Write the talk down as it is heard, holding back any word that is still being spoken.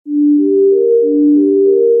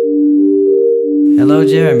Hello,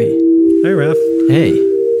 Jeremy. Hi, Raf. Hey.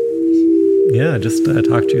 Yeah, I just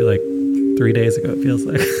talked to you like 3 days ago, it feels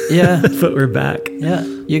like. Yeah. But we're back. Yeah.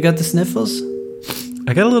 You got the sniffles?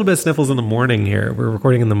 I got a little bit of sniffles in the morning here. We're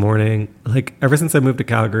recording in the morning. Like, ever since I moved to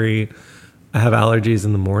Calgary, I have allergies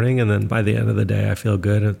in the morning, and then by the end of the day, I feel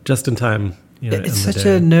good. Just in time, you know. It's such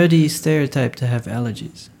a nerdy stereotype to have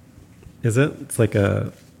allergies. Is it? It's like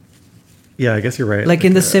a... Yeah, I guess you're right. Like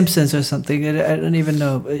in The Simpsons or something. I don't even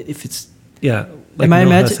know if it's... Yeah. Like Am I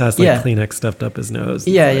Milhouse has like yeah. Kleenex stuffed up his nose.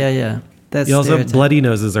 Yeah. That's you also stereotype. bloody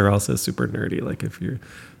noses are also super nerdy. Like if you're...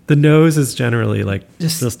 The nose is generally like...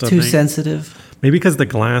 Just too sensitive. Maybe because the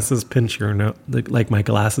glasses pinch your nose. Like my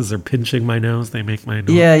glasses are pinching my nose. They make my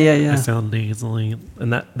nose... Yeah. I sound nasally.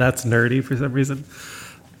 And that's nerdy for some reason.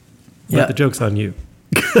 But Yeah. the joke's on you.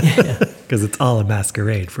 Because it's all a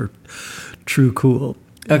masquerade for true cool.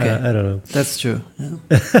 Okay. I don't know. That's true.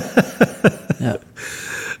 Yeah.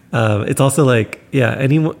 It's also like, yeah,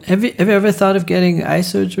 anyone... Have you ever thought of getting eye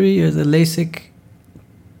surgery or the LASIK?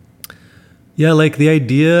 Yeah, like the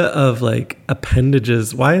idea of like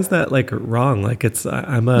appendages, why is that like wrong? Like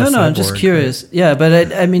I'm a No, I'm just cyborg, curious. right? Yeah,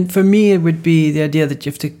 but I mean, for me, it would be the idea that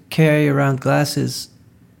you have to carry around glasses.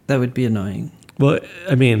 That would be annoying. Well,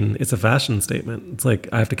 I mean, it's a fashion statement. It's like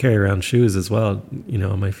I have to carry around shoes as well, you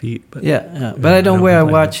know, on my feet. But Yeah. But I don't wear a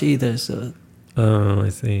watch either, so... Oh, I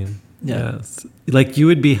see. Yeah. Yes. Like you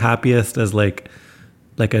would be happiest as like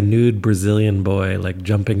a nude Brazilian boy, like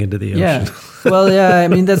jumping into the ocean. Yeah. Well, yeah, I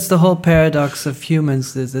mean, that's the whole paradox of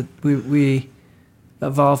humans, is that we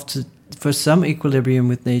evolved for some equilibrium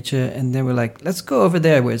with nature, and then we're like, let's go over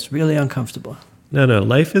there where it's really uncomfortable. No,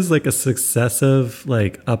 life is like a successive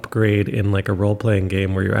like upgrade in like a role-playing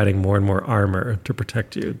game where you're adding more and more armor to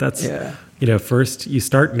protect you. That's, you know, first you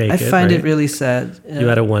start naked. I find it really sad. You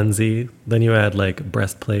add a onesie, then you add like a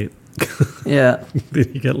breastplate. Yeah.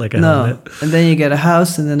 Then you get like a helmet. And then you get a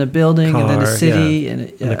house, and then a building, and then a city. And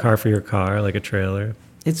the car for your car, like a trailer.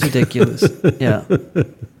 It's ridiculous. Yeah.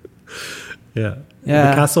 Yeah.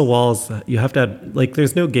 The castle walls, you have to add, like,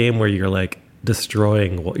 there's no game where you're like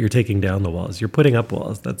destroying, you're taking down the walls. You're putting up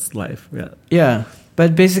walls. That's life. Yeah. Yeah.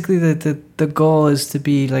 But basically the goal is to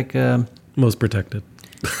be like... most protected.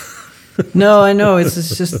 No, I know. It's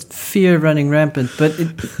just fear running rampant. But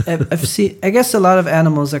I've seen... I guess a lot of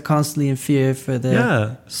animals are constantly in fear for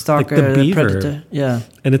the stalker, like the beaver. predator. Yeah.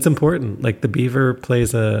 And it's important. Like the beaver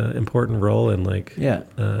plays a important role in like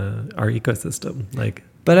our ecosystem. Like,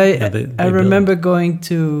 but they I remember going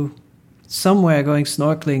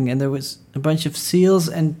snorkeling, and there was a bunch of seals,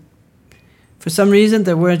 and for some reason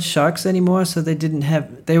there weren't sharks anymore, so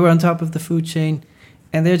they were on top of the food chain,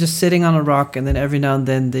 and they're just sitting on a rock, and then every now and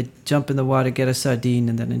then they jump in the water, get a sardine,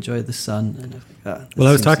 and then enjoy the sun. And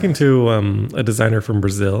I was talking to a designer from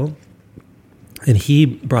Brazil, and he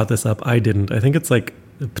brought this up. I didn't. I think it's like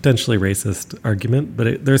a potentially racist argument,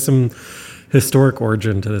 but there's some historic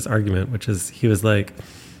origin to this argument, which is he was like,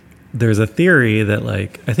 there's a theory that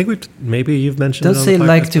like, I think maybe you've mentioned Don't it on say the podcast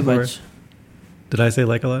like too before. much. Did I say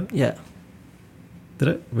like a lot? Yeah. Did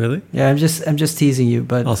I? Really? Yeah, I'm just teasing you,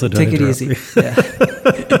 but also take it easy. Yeah.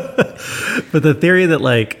 But the theory that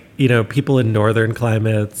like, you know, people in northern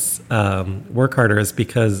climates work harder is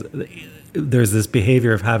because there's this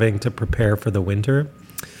behavior of having to prepare for the winter.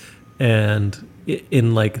 And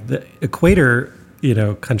in like the equator, you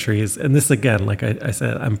know, countries, and this again, like I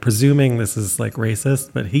said, I'm presuming this is like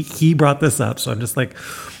racist, but he brought this up. So I'm just like,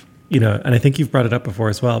 you know, and I think you've brought it up before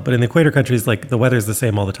as well, but in the equator countries, like the weather's the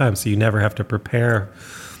same all the time. So you never have to prepare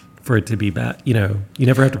for it to be bad. You know, you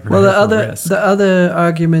never have to prepare for risk. The other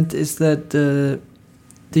argument is that the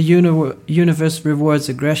universe rewards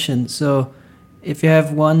aggression. So if you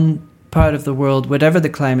have one part of the world, whatever the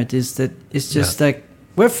climate is, that it's just like,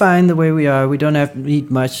 we're fine the way we are. We don't have to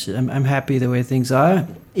eat much. I'm happy the way things are.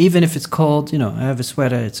 Even if it's cold, you know, I have a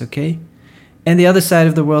sweater, it's okay. And the other side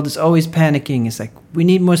of the world is always panicking. It's like, we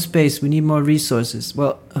need more space, we need more resources.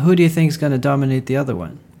 Well, who do you think is going to dominate the other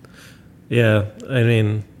one? Yeah, I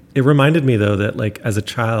mean, it reminded me, though, that, like, as a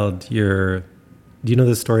child, do you know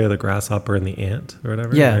the story of the grasshopper and the ant or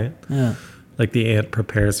whatever? Yeah, right? yeah. Like, the ant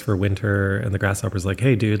prepares for winter, and the grasshopper's like,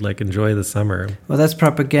 hey, dude, like, enjoy the summer. Well, that's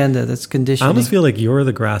propaganda, that's conditioning. I almost feel like you're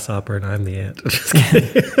the grasshopper and I'm the ant. Just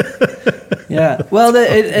kidding. Yeah, well,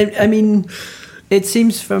 I mean... It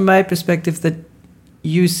seems from my perspective that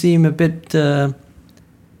you seem a bit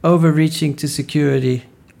overreaching to security.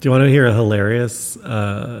 Do you want to hear a hilarious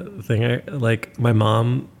thing? Like my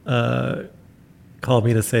mom called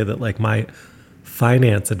me to say that like my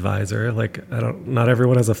finance advisor, like not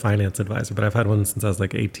everyone has a finance advisor, but I've had one since I was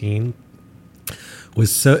like 18,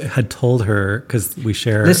 had told her, because we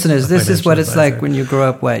share listeners, this is what it's advisor, like when you grow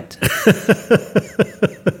up white.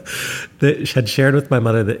 that had shared with my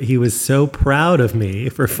mother that he was so proud of me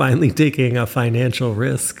for finally taking a financial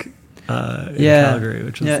risk in Calgary,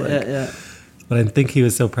 which is but I think he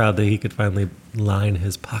was so proud that he could finally line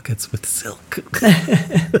his pockets with silk.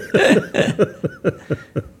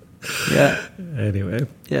 Yeah. Anyway.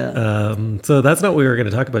 Yeah. So that's not what we were going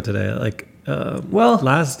to talk about today. Like,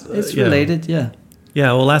 it's related. Yeah.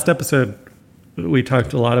 Yeah. Well, last episode we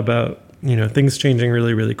talked a lot about, things changing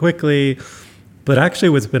really, really quickly, but actually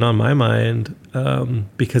what's been on my mind,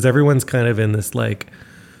 because everyone's kind of in this like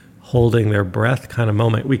holding their breath kind of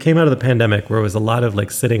moment. We came out of the pandemic where it was a lot of like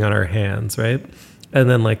sitting on our hands, right? And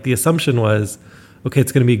then like the assumption was, okay,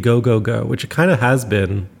 it's going to be go, go, go, which it kind of has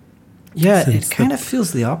been. Yeah, it kind of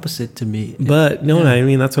feels the opposite to me. But no, I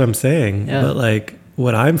mean, that's what I'm saying. Yeah. But like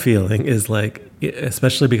what I'm feeling is like,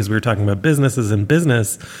 especially because we were talking about businesses and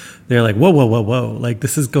business, they're like, whoa, whoa, whoa, whoa. Like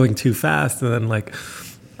this is going too fast. And then like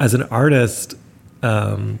as an artist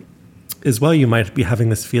as well, you might be having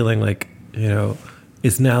this feeling like,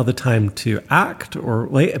 is now the time to act, or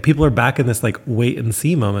like people are back in this like wait and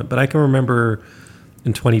see moment. But I can remember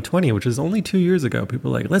in 2020, which is only 2 years ago, people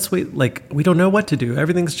were like, let's wait. Like, we don't know what to do.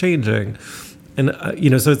 Everything's changing. And,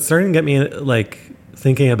 so it's starting to get me like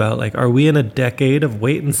thinking about like, are we in a decade of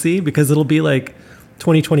wait and see? Because it'll be like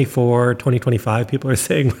 2024, 2025, people are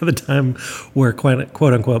saying by the time we're quote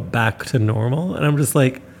unquote back to normal. And I'm just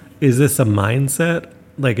like, is this a mindset?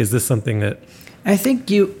 Like, is this something that... I think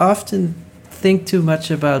you often think too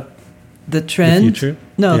much about the trend. The future?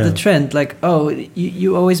 No, the trend. Like,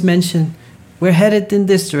 you always mention, we're headed in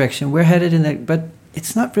this direction, we're headed in that, but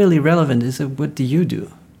it's not really relevant. Is it? What do you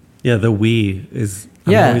do? Yeah, the we is.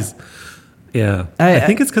 Always, I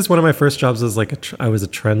think it's because one of my first jobs was like I was a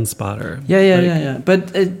trend spotter. Yeah.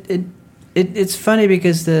 But it's funny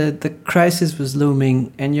because the crisis was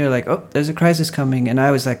looming, and you're like, oh, there's a crisis coming, and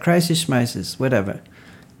I was like, crisis schmeises, whatever.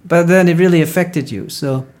 But then it really affected you,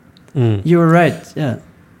 so you were right. Yeah.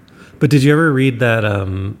 But did you ever read that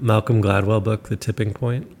Malcolm Gladwell book, The Tipping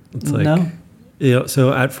Point? It's like, no.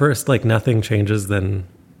 So at first, like nothing changes. Then,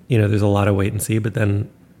 there's a lot of wait and see. But then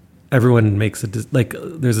everyone makes it like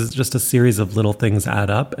there's just a series of little things add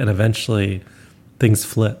up, and eventually things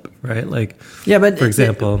flip, right? Like, but for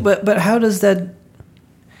example, but how does that?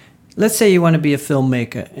 Let's say you want to be a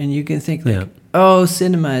filmmaker, and you can think like, oh,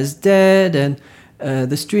 cinema is dead, and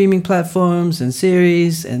the streaming platforms and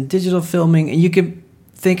series and digital filming, and you can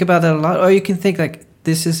think about that a lot, or you can think like,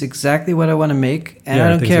 this is exactly what I want to make, and I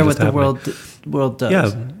don't care what the world does.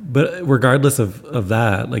 Yeah, but regardless of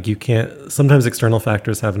that, like you can't. Sometimes external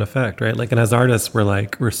factors have an effect, right? Like, and as artists, we're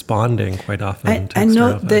like responding quite often. I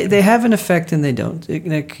know they have an effect and they don't.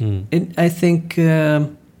 I think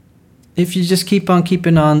if you just keep on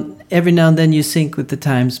keeping on, every now and then you sync with the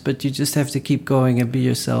times, but you just have to keep going and be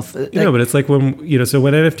yourself. But it's like when, so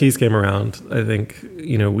when NFTs came around, I think,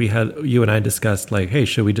 you and I discussed like, hey,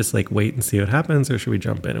 should we just like wait and see what happens, or should we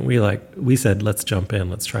jump in? And we said, let's jump in,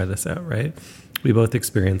 let's try this out, right? We both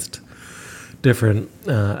experienced different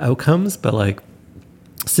outcomes, but like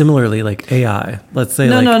similarly, like AI, let's say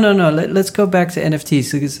no. Let's go back to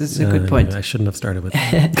NFTs because it's a good point. I shouldn't have started with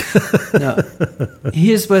that. No,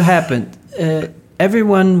 here's what happened.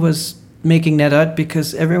 Everyone was making net art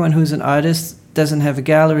because everyone who's an artist doesn't have a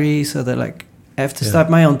gallery, so they're like, I have to start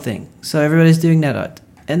my own thing. So everybody's doing net art.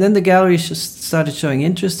 And then the galleries just started showing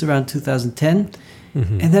interest around 2010.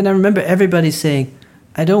 Mm-hmm. And then I remember everybody saying,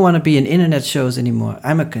 I don't want to be in internet shows anymore.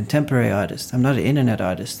 I'm a contemporary artist. I'm not an internet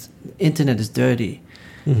artist. Internet is dirty.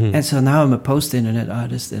 Mm-hmm. And so now I'm a post-internet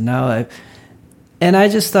artist. And now I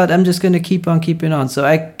just thought I'm just going to keep on keeping on. So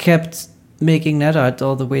I kept making net art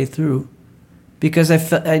all the way through, because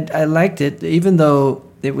I liked it, even though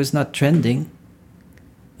it was not trending.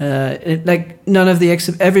 Like none of the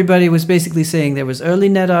everybody was basically saying there was early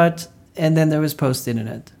net art and then there was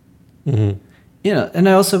post-internet. Mm-hmm. And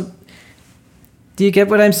I also, do you get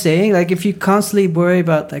what I'm saying? Like if you constantly worry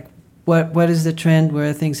about like what is the trend, where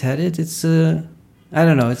are things headed? It's I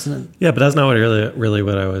don't know. It's not. Yeah, but that's not what really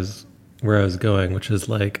where I was going, which is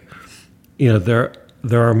like, there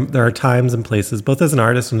are times and places, both as an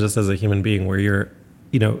artist and just as a human being, where you're,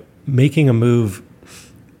 making a move.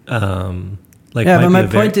 But my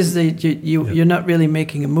point is that you're not really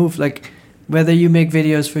making a move. Like whether you make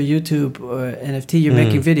videos for YouTube or NFT, you're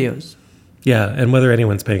making videos. Yeah, and whether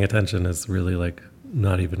anyone's paying attention is really like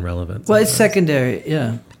not even relevant. Well, it's secondary.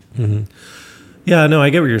 Yeah. Mm-hmm. Yeah, no, I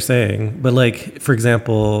get what you're saying, but like for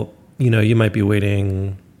example, you might be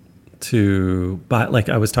waiting to buy, like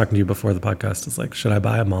I was talking to you before the podcast, is like, should I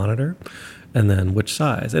buy a monitor? And then which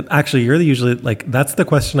size? And actually, you're usually like, that's the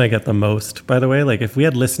question I get the most, by the way. Like if we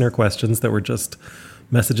had listener questions that were just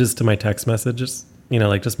messages to my text messages,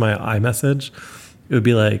 like just my iMessage, it would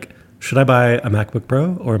be like, should I buy a MacBook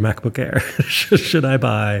Pro or a MacBook Air? Should I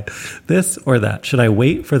buy this or that? Should I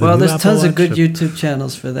wait for the new Apple Watch? Well, there's tons of good YouTube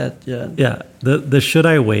channels for that. Yeah. Yeah. The should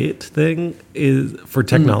I wait thing is for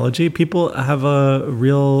technology. People have a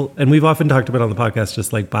real, and we've often talked about on the podcast,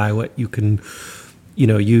 just like buy what you can,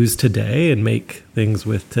 use today and make things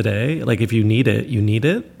with today. Like if you need it, you need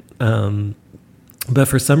it. But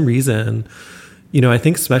for some reason, I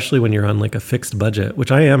think especially when you're on like a fixed budget,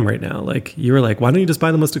 which I am right now, like you were like, why don't you just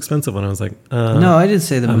buy the most expensive one? I was like, no, I didn't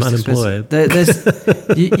say the most unemployed.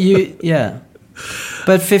 Expensive. Yeah.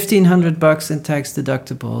 But $1,500 in tax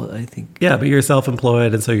deductible, I think. Yeah, but you're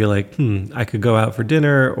self-employed, and so you're like, I could go out for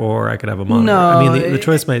dinner, or I could have a monitor. No, I mean, the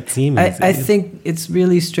choice might seem easy. I think it's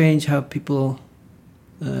really strange how people,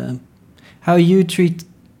 how you treat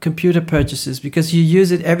computer purchases, because you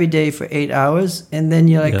use it every day for 8 hours, and then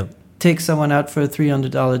you're like, take someone out for a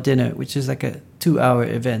 $300 dinner, which is like a 2-hour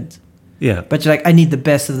event. Yeah. But you're like, I need the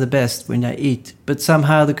best of the best when I eat. But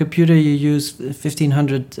somehow the computer you use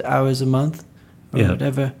 1,500 hours a month or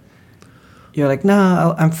whatever, you're like,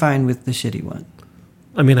 no, I'm fine with the shitty one.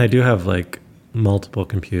 I mean, I do have like multiple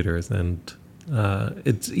computers, and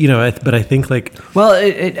it's, but I think like... Well,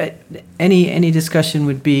 any discussion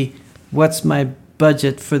would be, what's my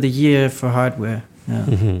budget for the year for hardware? Yeah.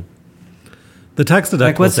 Mm-hmm. The tax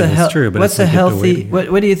deductible thing is true, but what's a healthy?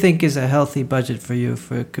 What do you think is a healthy budget for you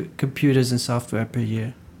for computers and software per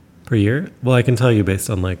year? Per year? Well, I can tell you based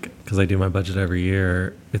on like, because I do my budget every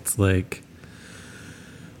year. It's like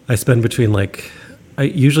I spend between like, I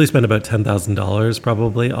usually spend about $10,000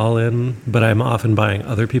 probably all in, but I'm often buying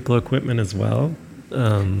other people equipment as well.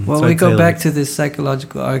 Well, we go back to this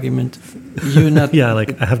psychological argument. You're not. Yeah,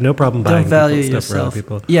 like I have no problem buying value stuff for other yourself.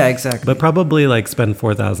 people. Yeah, exactly. But probably like spend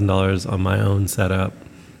 $4,000 on my own setup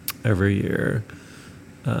every year.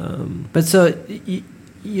 But so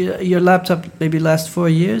your laptop maybe lasts 4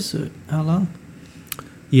 years, or how long?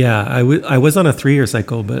 Yeah, I was on a 3-year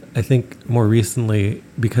cycle, but I think more recently,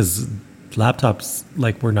 because laptops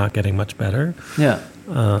like were not getting much better. Yeah.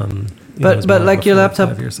 But like your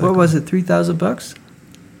laptop, what was it? $3,000?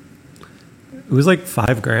 It was like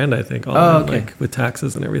 $5,000, I think. Like with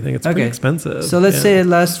taxes and everything, it's pretty expensive. So let's say it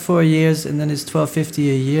lasts 4 years, and then it's $1,250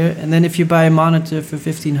 a year, and then if you buy a monitor for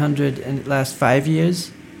 $1,500 and it lasts 5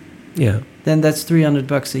 years, then that's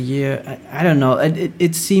 $300 a year. I don't know.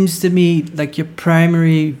 It seems to me like your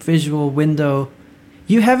primary visual window.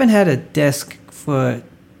 You haven't had a desk for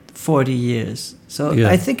 40 years, so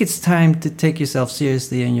I think it's time to take yourself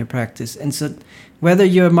seriously in your practice. And so, whether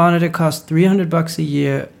your monitor costs $300 a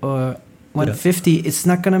year or $150, it's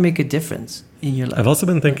not going to make a difference in your life. I've also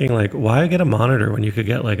been thinking, like, why get a monitor when you could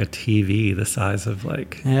get like a TV the size of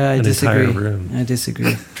like an entire room? I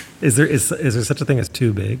disagree. Is there such a thing as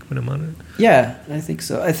too big for a monitor? Yeah, I think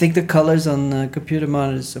so. I think the colors on computer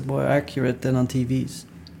monitors are more accurate than on TVs.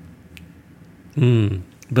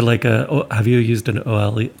 But like, have you used an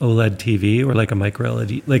OLED TV or like a micro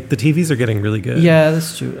LED? Like the TVs are getting really good. Yeah,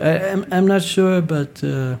 that's true. I'm not sure, but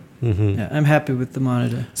I'm happy with the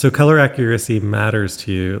monitor. So color accuracy matters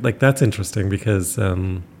to you. Like that's interesting because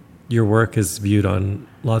your work is viewed on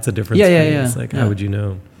lots of different screens. Like how would you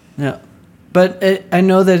know? Yeah, but I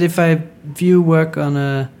know that if I view work on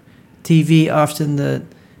a TV, often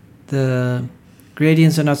the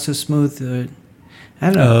gradients are not so smooth. I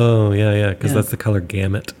don't know. Oh, yeah, because that's the color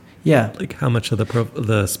gamut. Yeah. Like how much of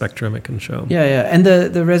the spectrum it can show. Yeah. And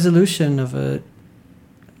the resolution of a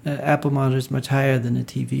Apple monitor is much higher than a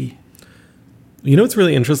TV. You know what's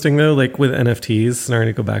really interesting, though? Like with NFTs, sorry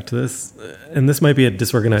to go back to this, and this might be a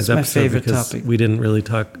disorganized episode because topic. We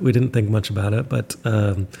didn't think much about it, but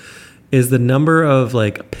is the number of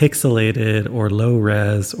like pixelated or low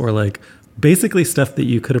res or like basically stuff that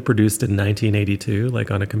you could have produced in 1982, like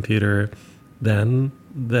on a computer then,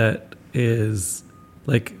 that is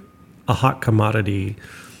like a hot commodity.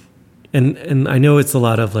 And I know it's a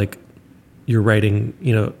lot of like you're writing,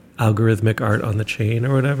 algorithmic art on the chain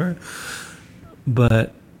or whatever.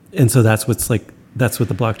 And so that's what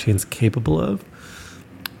the blockchain's capable of.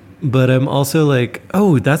 But I'm also like,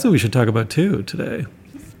 that's what we should talk about too today.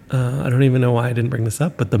 I don't even know why I didn't bring this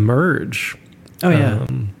up, but the merge. Oh yeah.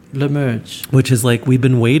 The merge. Which is like, we've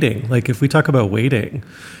been waiting. Like if we talk about waiting,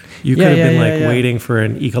 you could have been waiting for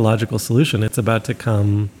an ecological solution. It's about to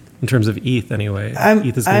come in terms of ETH anyway.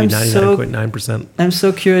 ETH is going to be 99.9%. I'm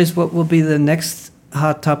so curious what will be the next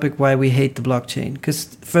hot topic why we hate the blockchain.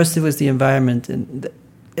 Because first it was the environment. And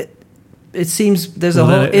it seems there's a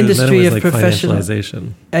whole industry of professional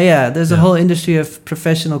financialization. There's a whole industry of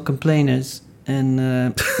professional complainers,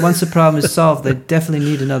 and once the problem is solved, they definitely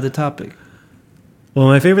need another topic. Well,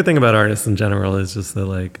 my favorite thing about artists in general is just that,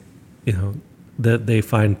 like, you know, that they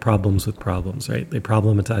find problems with problems, right? They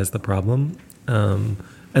problematize the problem.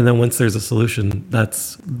 And then once there's a solution,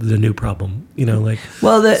 that's the new problem, you know, like.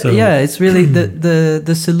 Well, it's really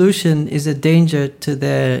the solution is a danger to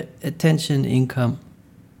their attention income.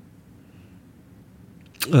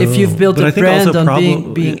 If you've built a brand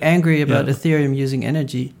on being angry about Ethereum using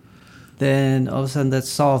energy, then all of a sudden that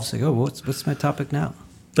solves, like, oh, what's my topic now?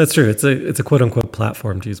 That's true. It's a quote unquote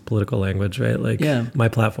platform, to use political language, right? Like, my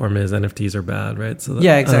platform is NFTs are bad, right? So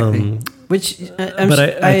that, exactly. Which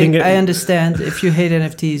I understand. If you hate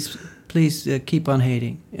NFTs, please keep on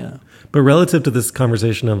hating. Yeah. But relative to this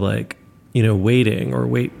conversation of, like, you know, waiting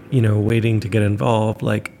to get involved,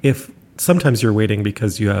 like, if sometimes you're waiting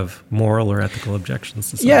because you have moral or ethical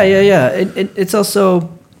objections to something. Yeah. It's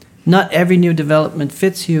also not every new development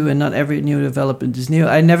fits you, and not every new development is new.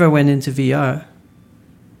 I never went into VR.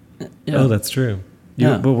 Yeah. Oh, that's true.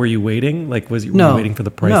 But were you waiting? Like, were you waiting for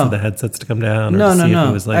the price of the headsets to come down? No.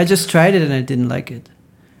 It was like... I just tried it and I didn't like it.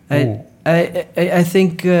 I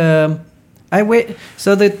think I wait.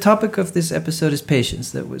 So the topic of this episode is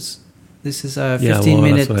patience. This is our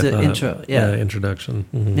 15-minute intro. Yeah, introduction.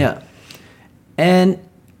 Mm-hmm. Yeah, and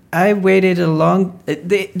I waited a long.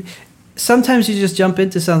 Sometimes you just jump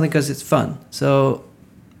into something because it's fun. So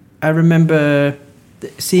I remember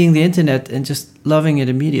seeing the internet and just loving it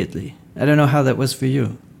immediately. I don't know how that was for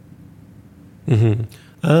you. Mm-hmm.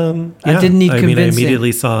 I didn't need convincing. I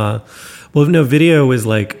immediately saw. Well, no, video was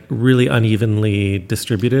like really unevenly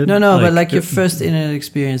distributed. No, but like your first internet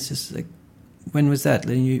experience is like, when was that?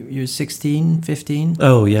 Like you're 16, 15?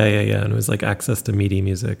 Oh, yeah. And it was like access to MIDI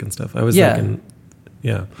music and stuff. I was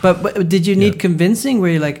But did you need convincing?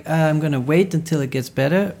 Where you're like, I'm going to wait until it gets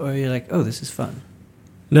better? Or you're like, oh, this is fun?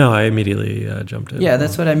 No, I immediately jumped in. Yeah,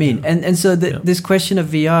 that's what I mean. Yeah. And so this question of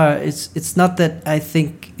VR, it's not that I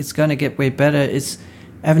think it's going to get way better.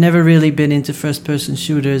 I've never really been into first-person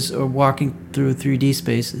shooters or walking through 3D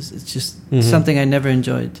spaces. It's just something I never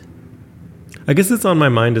enjoyed. I guess it's on my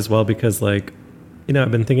mind as well because, like, you know,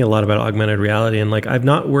 I've been thinking a lot about augmented reality, and, like, I've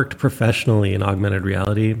not worked professionally in augmented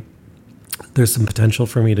reality. There's some potential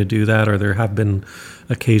for me to do that, or there have been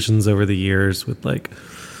occasions over the years with, like,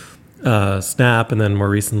 Snap, and then more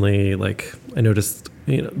recently, like, I noticed,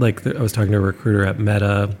 you know, like, I was talking to a recruiter at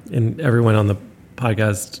Meta, and everyone on the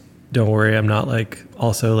podcast, don't worry, I'm not, like,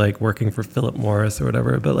 also, like, working for Philip Morris or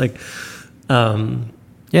whatever, but, like,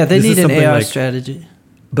 they need an AR, like, strategy.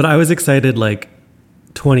 But I was excited, like,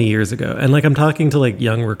 20 years ago, and, like, I'm talking to, like,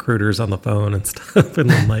 young recruiters on the phone and stuff,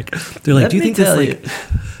 and I'm like, they're like, do you think this, like,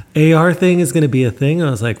 AR thing is going to be a thing? And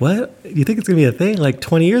I was like, what? You think it's going to be a thing? Like,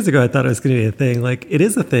 20 years ago, I thought it was going to be a thing. Like, it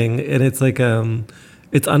is a thing, and it's like,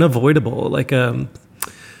 it's unavoidable. Like,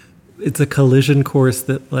 it's a collision course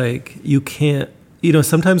that, like, you can't, you know,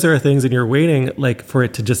 sometimes there are things and you're waiting, like, for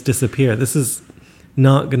it to just disappear. This is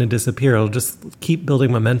not going to disappear. It'll just keep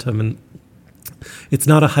building momentum, and it's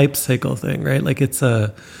not a hype cycle thing, right? Like,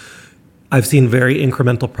 I've seen very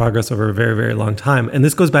incremental progress over a very, very long time. And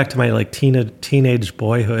this goes back to my, like, teenage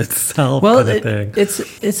boyhood self kind of thing.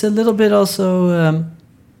 It's a little bit also,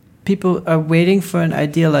 people are waiting for an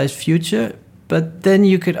idealized future, but then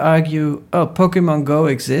you could argue, oh, Pokemon Go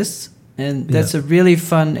exists, and that's a really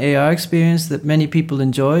fun AR experience that many people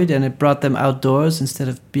enjoyed, and it brought them outdoors instead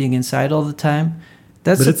of being inside all the time.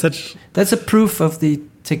 That's a proof of the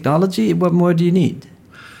technology. What more do you need?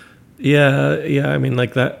 Yeah. I mean,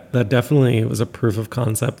 like, that definitely was a proof of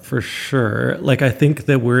concept for sure. Like, I think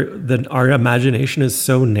that our imagination is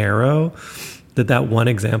so narrow that one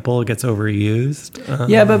example gets overused.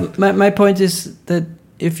 But my point is that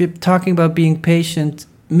if you're talking about being patient,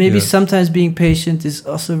 maybe sometimes being patient is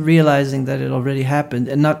also realizing that it already happened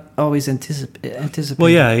and not always anticipating. Well,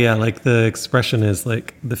 yeah. Like, the expression is,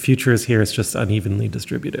 like, the future is here. It's just unevenly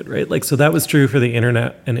distributed, right? Like, so that was true for the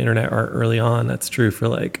internet and internet art early on. That's true for,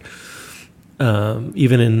 like,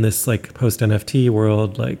 even in this, like, post-NFT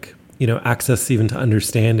world, like, you know, access even to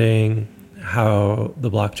understanding how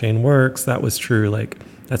the blockchain works. That was true. Like,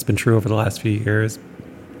 that's been true over the last few years.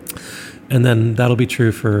 And then that'll be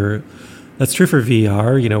true that's true for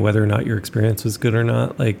VR, you know, whether or not your experience was good or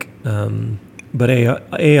not. Like, but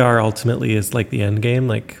AR ultimately is, like, the end game.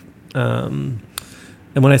 Like, and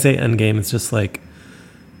when I say end game, it's just like,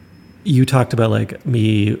 you talked about, like,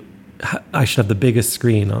 I should have the biggest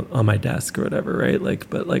screen on my desk or whatever, right? Like,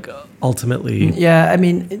 but, like, ultimately. Yeah, I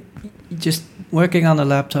mean, just working on a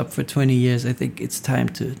laptop for 20 years, I think it's time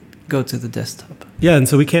to go to the desktop. Yeah, and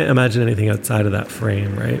so we can't imagine anything outside of that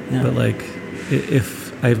frame, right? Yeah. But like,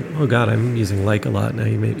 if oh God, I'm using like a lot now.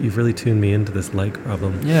 You've really tuned me into this like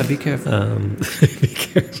problem. Yeah, be careful. Be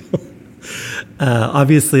careful.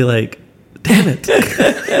 Obviously, like, damn it.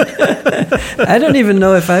 I don't even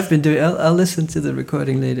know if I've been doing. I'll listen to the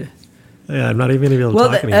recording later. Yeah, I'm not even going to be able to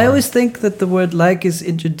talk anymore. I always think that the word like is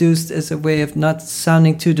introduced as a way of not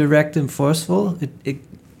sounding too direct and forceful. It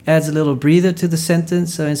adds a little breather to the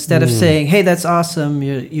sentence. So instead of saying, hey, that's awesome,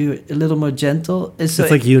 you're a little more gentle. It's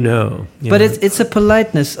like But it's a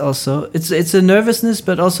politeness also. It's a nervousness,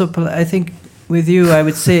 but also I think with you, I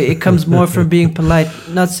would say it comes more from being polite,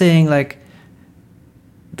 not saying like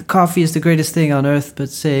the coffee is the greatest thing on earth, but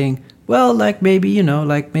saying, well, like maybe,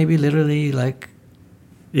 like maybe literally like.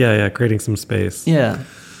 Yeah, creating some space. Yeah.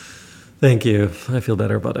 Thank you. I feel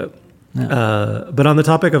better about it. Yeah. But on the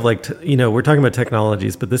topic of like, we're talking about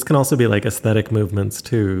technologies, but this can also be like aesthetic movements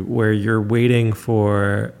too, where you're waiting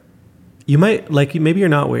for, you might like, maybe you're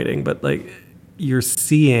not waiting, but like you're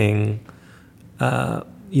seeing,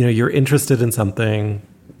 you're interested in something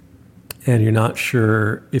and you're not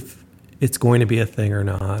sure if it's going to be a thing or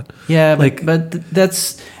not. Yeah, but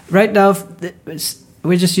that's right now.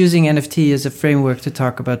 We're just using NFT as a framework to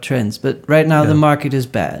talk about trends, but right now the market is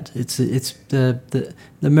bad. It's the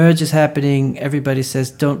merge is happening. Everybody says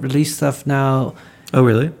don't release stuff now. Oh,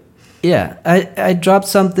 really? Yeah, I dropped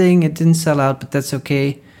something. It didn't sell out, but that's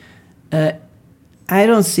okay. I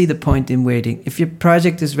don't see the point in waiting. If your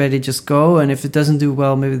project is ready, just go. And if it doesn't do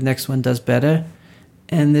well, maybe the next one does better.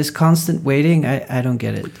 And this constant waiting, I don't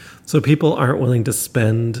get it. So people aren't willing to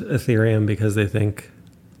spend Ethereum because they think.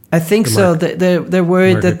 I think so. They're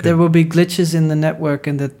worried that there will be glitches in the network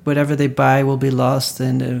and that whatever they buy will be lost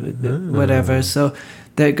and whatever. So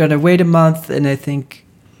they're going to wait a month, and I think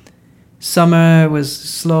summer was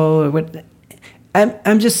slow.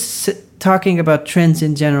 I'm just talking about trends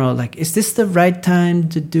in general. Like, is this the right time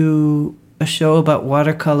to do a show about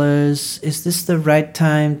watercolors? Is this the right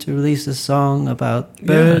time to release a song about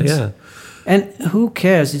birds? Yeah. And who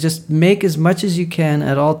cares? You just make as much as you can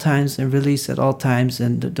at all times and release at all times,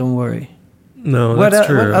 and don't worry. No, that's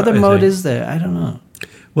true. What other mode is there? I don't know.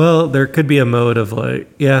 Well, there could be a mode of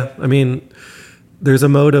like, there's a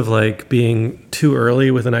mode of like being too early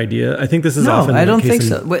with an idea. I think this is often I don't the case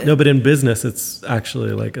think so. No, but in business, it's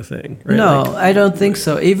actually like a thing, right? No, like, I don't think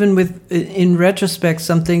so. Even in retrospect,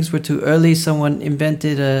 some things were too early. Someone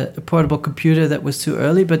invented a portable computer that was too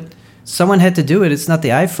early, but someone had to do it. It's not the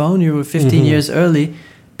iPhone. You were 15 years early,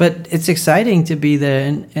 but it's exciting to be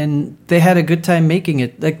there. And they had a good time making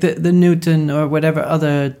it. Like the Newton or whatever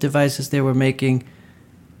other devices they were making.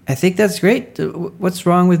 I think that's great. What's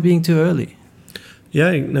wrong with being too early?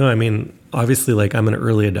 Yeah, no, I mean, obviously, like I'm an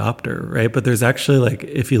early adopter, right? But there's actually like,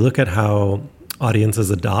 if you look at how audiences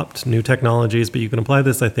adopt new technologies, but you can apply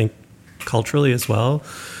this, I think, culturally as well.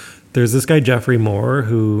 There's this guy, Jeffrey Moore,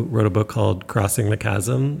 who wrote a book called Crossing the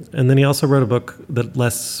Chasm. And then he also wrote a book that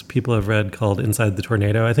less people have read called Inside the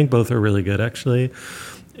Tornado. I think both are really good, actually.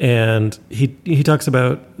 And he talks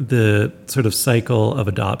about the sort of cycle of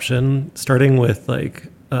adoption, starting with like,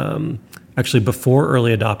 actually before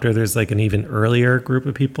early adopter, there's like an even earlier group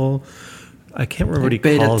of people. I can't remember what he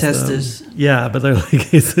calls them. Beta testers. Yeah, but they're like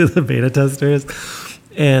the beta testers.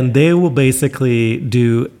 And they will basically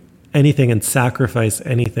do anything and sacrifice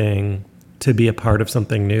anything to be a part of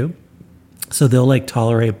something new. So they'll like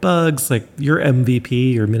tolerate bugs, like your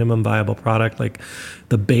MVP, your minimum viable product, like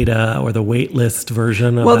the beta or the wait list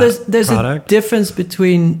version of there's product. A difference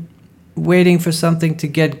between waiting for something to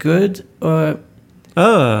get good or...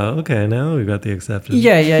 Oh, okay. Now we've got the exception.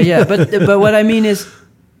 Yeah. But what I mean is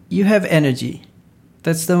you have energy.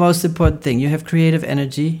 That's the most important thing. You have creative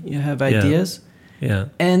energy. You have ideas. Yeah.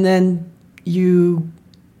 And then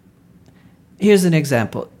here's an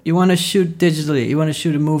example. You want to shoot digitally. You want to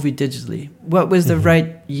shoot a movie digitally. What was the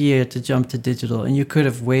right year to jump to digital? And you could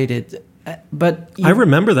have waited. But I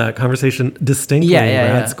remember that conversation distinctly in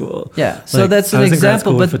grad school. Yeah, so that's an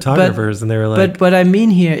example. But photographers, and they were like. But what I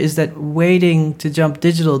mean here is that waiting to jump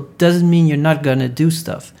digital doesn't mean you're not gonna do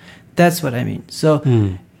stuff. That's what I mean. So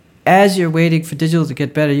as you're waiting for digital to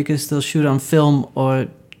get better, you can still shoot on film or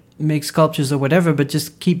make sculptures or whatever, but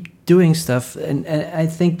just keep doing stuff. And I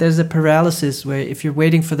think there's a paralysis where if you're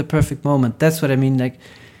waiting for the perfect moment, that's what I mean. Like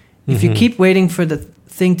if you keep waiting for the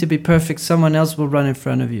thing to be perfect, someone else will run in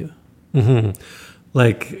front of you.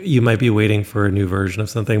 Like you might be waiting for a new version of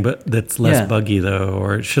something, but that's less buggy though.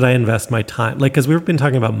 Or should I invest my time? Like, because we've been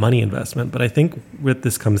talking about money investment, but I think what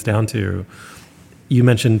this comes down to you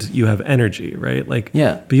mentioned you have energy, right? Like,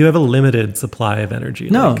 Yeah. but you have a limited supply of energy.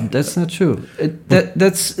 No, like, that's not true.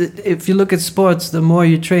 That's if you look at sports, the more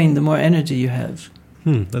you train, the more energy you have.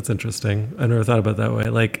 That's interesting. I never thought about it that way.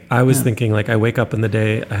 Like, I was thinking, like, I wake up in the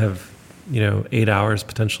day, I have, 8 hours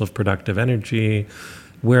potential of productive energy.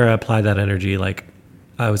 Where I apply that energy, like,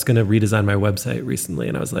 I was going to redesign my website recently,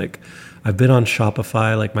 and I was like, I've been on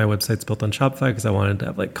Shopify, like my website's built on Shopify because I wanted to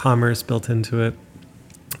have like commerce built into it.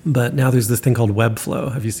 But now there's this thing called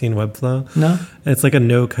Webflow. Have you seen Webflow? No. It's like a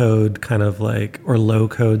no-code kind of like, or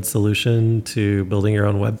low-code solution to building your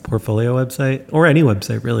own web portfolio website, or any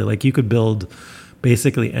website really. Like, you could build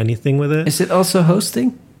basically anything with it. Is it also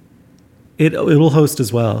hosting? It will host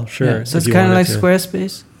as well, sure. Yeah, so it's kind of like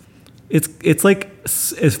Squarespace? It's like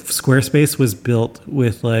if Squarespace was built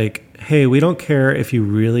with like, hey, we don't care if you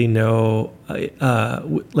really know,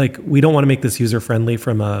 like, we don't want to make this user friendly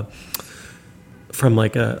so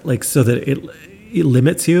that it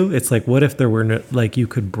limits you. It's like, what if there were no, like, you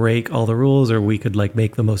could break all the rules, or we could like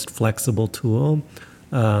make the most flexible tool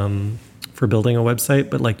for building a website,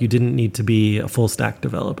 but like, you didn't need to be a full stack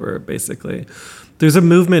developer. Basically, there's a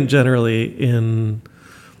movement generally in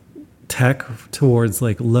tech towards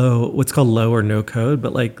like what's called low or no code,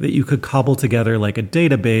 but like that you could cobble together like a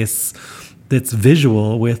database that's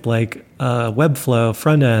visual with like a Webflow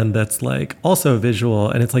front end that's like also visual,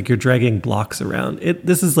 and it's like you're dragging blocks around it.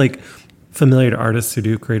 This is like familiar to artists who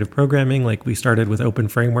do creative programming. Like, we started with open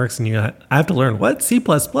frameworks, and I have to learn what C++,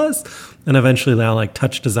 and eventually now like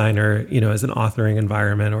Touch Designer, as an authoring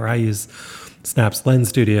environment, or I use Snap's Lens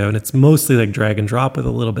Studio, and it's mostly like drag and drop with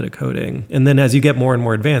a little bit of coding. And then as you get more and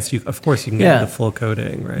more advanced, of course you can get the full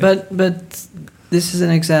coding, right? But this is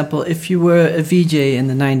an example. If you were a VJ in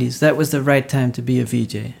the 90s, that was the right time to be a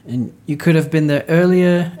VJ. And you could have been there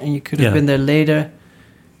earlier, and you could have been there later.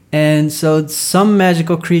 And so some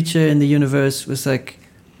magical creature in the universe was like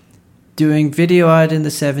doing video art in the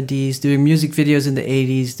 70s, doing music videos in the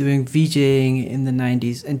 80s, doing VJing in the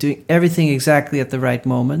 90s, and doing everything exactly at the right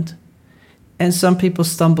moment. And some people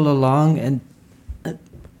stumble along, and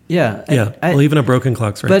well, even a broken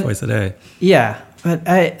clock's right twice a day. Yeah, but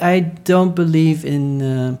I don't believe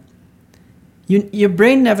in your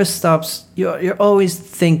brain never stops. You're always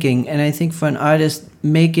thinking, and I think for an artist,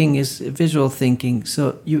 making is visual thinking.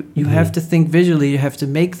 So you have to think visually. You have to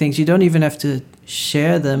make things. You don't even have to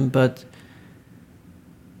share them, but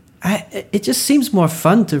it just seems more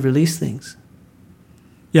fun to release things.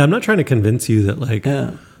 Yeah, I'm not trying to convince you that like.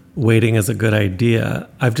 Yeah. Waiting is a good idea.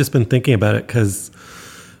 I've just been thinking about it because,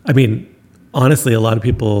 I mean, honestly, a lot of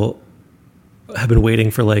people have been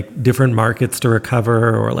waiting for like different markets to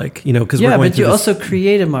recover, or like, because we're going but you also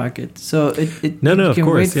create a market, so you can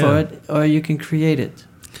wait for it, or you can create it.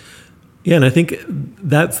 Yeah, and I think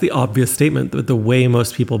that's the obvious statement, that the way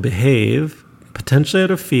most people behave, potentially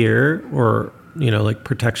out of fear or like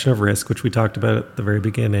protection of risk, which we talked about at the very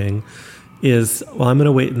beginning, is, well, I'm going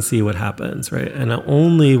to wait and see what happens, right? And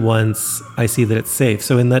only once I see that it's safe.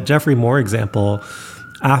 So in that Geoffrey Moore example,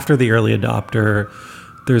 after the early adopter,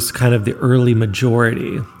 there's kind of the early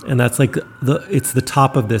majority. And that's like it's the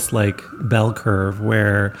top of this like bell curve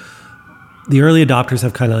where the early adopters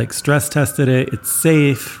have kind of like stress tested it. It's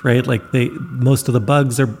safe, right? Like most of the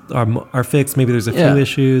bugs are fixed. Maybe there's a few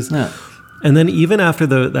issues. Yeah. And then even after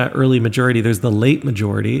that early majority, there's the late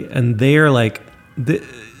majority, and they're like,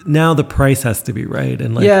 now the price has to be right,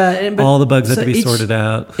 and like all the bugs have to be sorted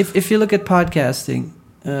out. If you look at podcasting,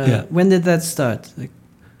 when did that start? Like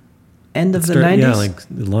end of the 90s? Yeah, like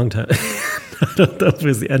a long time. I don't know if it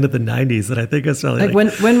was the end of the 90s, and I think it's probably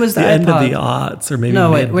like when was the end iPod? of the aughts, or maybe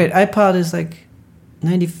wait, iPod is like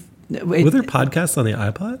 90. Wait, were there podcasts on the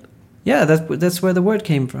iPod? Yeah, that's where the word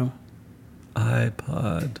came from.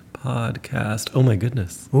 iPod. Podcast. Oh my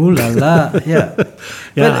goodness. Ooh la la. Yeah.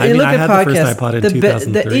 Yeah, I had the first iPod in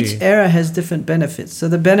 2003. Each era has different benefits. So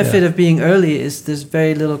the benefit of being early is there's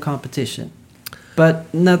very little competition,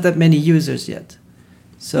 but not that many users yet.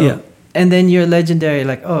 So and then you're legendary,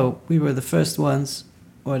 like, oh, we were the first ones,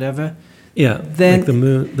 whatever. Yeah. Then like the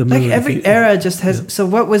moon. Like every era just has. Yeah. So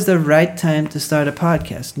what was the right time to start a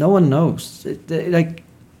podcast? No one knows.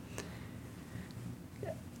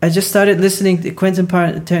 I just started listening to Quentin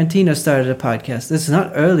Tarantino started a podcast. It's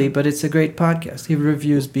not early, but it's a great podcast. He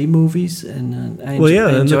reviews B movies, and I enjoy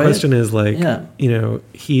and the question is like,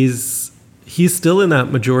 he's still in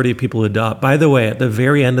that majority of people who adopt. By the way, at the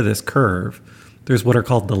very end of this curve, there's what are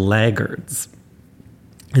called the laggards,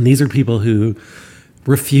 and these are people who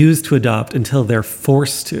refuse to adopt until they're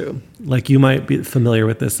forced to. Like, you might be familiar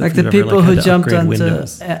with this, like the people who jumped onto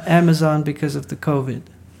Amazon because of the COVID,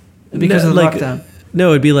 because of lockdown.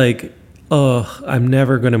 No, it'd be like, oh, I'm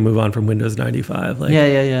never going to move on from Windows 95. Like,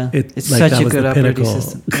 yeah. It's like, such that a was good the operating pinnacle.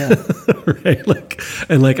 system. Yeah. Right? Like,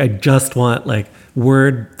 and like, I just want like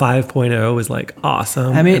Word 5.0 is like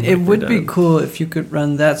awesome. I mean, and, it like, would be cool if you could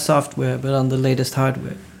run that software, but on the latest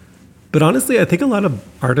hardware. But honestly, I think a lot of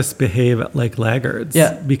artists behave like laggards.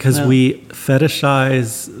 Yeah. Because we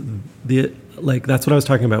fetishize like, that's what I was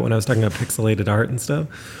talking about when I was talking about pixelated art and stuff.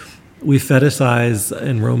 We fetishize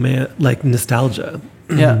and like nostalgia.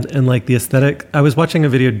 Yeah. And like the aesthetic. I was watching a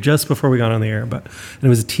video just before we got on the air, and it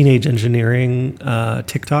was a teenage engineering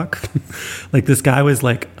TikTok. Like this guy was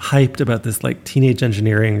like hyped about this like teenage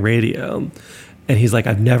engineering radio. And he's like,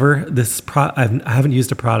 I haven't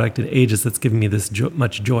used a product in ages that's given me this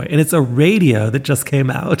much joy. And it's a radio that just came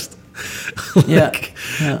out. Like,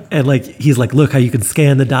 yeah. And like, he's like, look how you can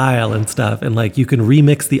scan the dial and stuff. And like, you can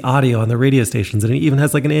remix the audio on the radio stations. And it even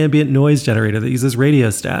has like an ambient noise generator that uses radio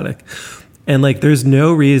static. And like, there's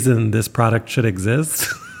no reason this product should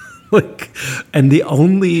exist. Like, and the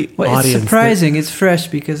only audience. It's surprising. It's fresh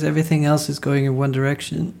because everything else is going in one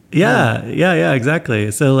direction. Yeah, exactly.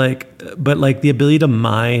 So like, but like the ability to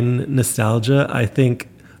mine nostalgia, I think,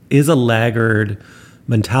 is a laggard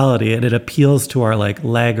mentality, and it appeals to our like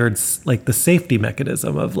laggards, like the safety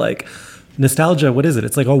mechanism of like nostalgia. What is it?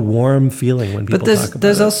 It's like a warm feeling when people talk about it. But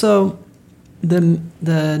there's also the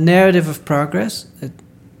narrative of progress.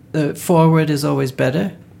 The forward is always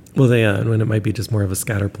better. Well, and when it might be just more of a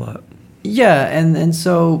scatter plot. Yeah, and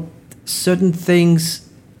so certain things,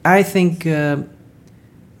 I think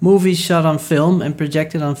movies shot on film and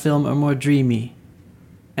projected on film are more dreamy.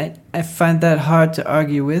 I find that hard to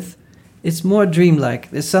argue with. It's more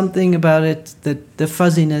dreamlike. There's something about it, that the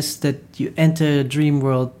fuzziness that you enter a dream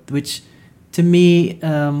world, which to me,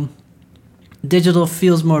 digital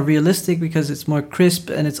feels more realistic because it's more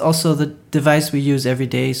crisp, and it's also the device we use every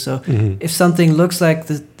day. So if something looks like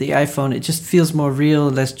the iPhone, it just feels more real,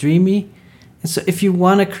 less dreamy. And so if you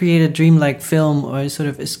want to create a dreamlike film or a sort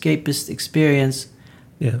of escapist experience,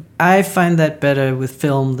 I find that better with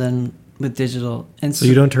film than with digital. And so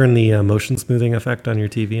you don't turn the motion smoothing effect on your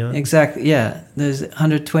TV on? Exactly, yeah. There's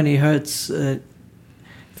 120 hertz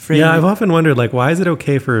frame. Yeah, I've often wondered, like, why is it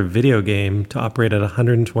okay for a video game to operate at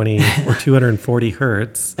 120 or 240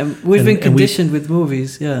 hertz? And we've been conditioned with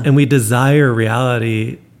movies, yeah. And we desire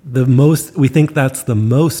reality we think that's the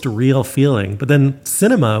most real feeling. But then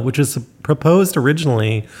cinema, which was proposed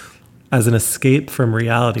originally as an escape from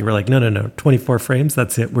reality, we're like, no, 24 frames,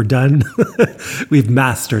 that's it, we're done. We've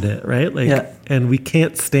mastered it, right? Like, and we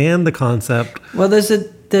can't stand the concept. Well, there's a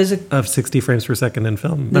of 60 frames per second in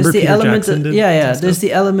film. Remember Peter Jackson did? There's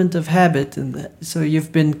the element of habit, so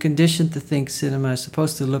you've been conditioned to think cinema is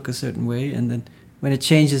supposed to look a certain way, and then when it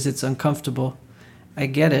changes, it's uncomfortable. I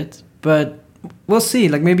get it, but we'll see.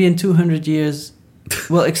 Like maybe in 200 years,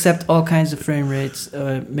 we'll accept all kinds of frame rates.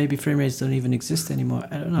 Maybe frame rates don't even exist anymore.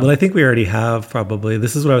 I don't know. Well, I think we already have probably.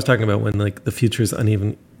 This is what I was talking about when like the future is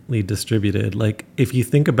unevenly distributed. Like if you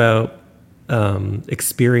think about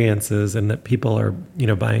experiences, and that people are,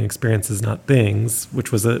 buying experiences, not things,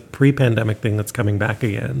 which was a pre-pandemic thing that's coming back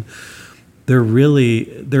again. You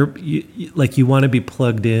want to be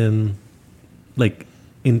plugged in, like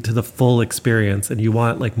into the full experience, and you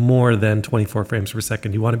want like more than 24 frames per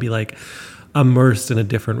second. You want to be like immersed in a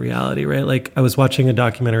different reality, right? Like I was watching a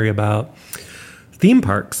documentary about theme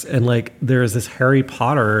parks, and like there's this Harry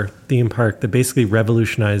Potter theme park that basically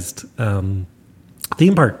revolutionized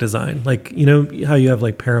theme park design. Like, how you have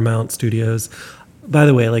like Paramount Studios. By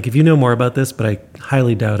the way, like if you know more about this, but I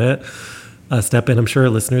highly doubt it, step in. I'm sure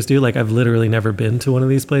listeners do. Like I've literally never been to one of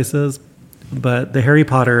these places, but the Harry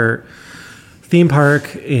Potter theme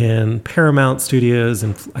park in Paramount Studios,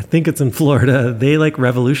 and I think it's in Florida, they like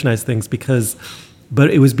revolutionized things but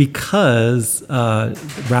it was because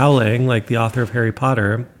Rowling, like the author of Harry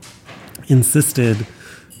Potter, insisted.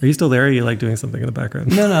 Are you still there? Or are you like doing something in the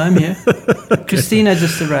background? No, I'm here. Okay. Christina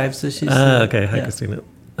just arrived, so she's... okay. Hi, Christina.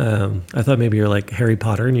 I thought maybe you're like Harry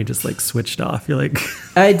Potter and you just like switched off. You're like...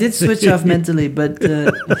 I did switch off mentally, but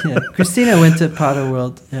Christina went to Potter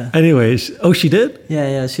World. Yeah. Anyway, she did?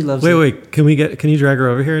 Yeah, she loves it. Wait. Can you drag her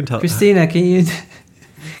over here and tell... Christina, can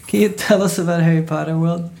you tell us about Harry Potter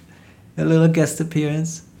World? A little guest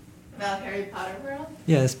appearance. About Harry Potter World?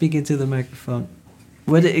 Yeah, speaking to the microphone.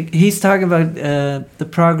 He's talking about the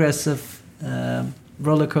progress of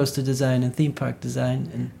roller coaster design and theme park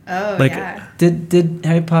design. And Did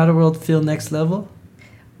Harry Potter World feel next level?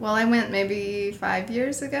 Well, I went maybe 5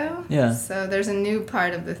 years ago. Yeah. So there's a new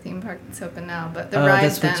part of the theme park that's open now, but the ride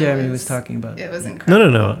that's what Jeremy was talking about. It was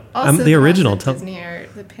incredible. No. Also, the original. Disney or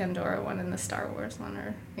the Pandora one and the Star Wars one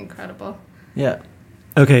are incredible. Yeah.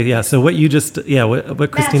 Okay, yeah. So what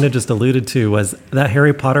Christina just alluded to was that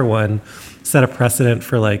Harry Potter one set a precedent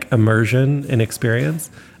for like immersion and experience.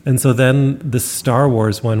 And so then the Star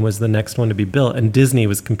Wars one was the next one to be built, and Disney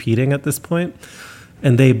was competing at this point,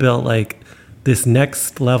 and they built like this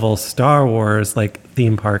next level Star Wars like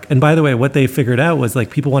theme park. And by the way, what they figured out was like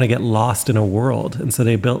people want to get lost in a world, and so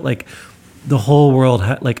they built like the whole world,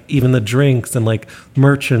 like even the drinks and like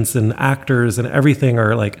merchants and actors and everything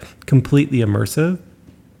are like completely immersive.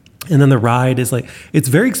 And then the ride is like, it's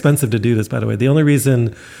very expensive to do this, by the way. The only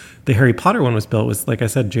reason the Harry Potter one was built was, like I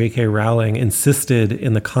said, J.K. Rowling insisted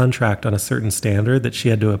in the contract on a certain standard that she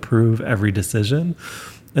had to approve every decision.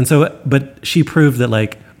 And so, but she proved that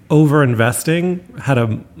like over investing had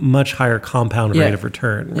a much higher compound rate of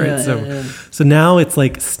return, right? So now it's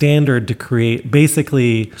like standard to create,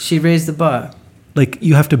 basically. She raised the bar. Like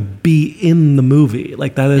you have to be in the movie.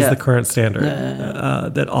 Like that is the current standard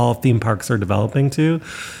that all theme parks are developing to.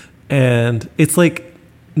 And it's like,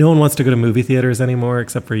 no one wants to go to movie theaters anymore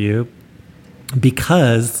except for you,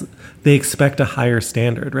 because they expect a higher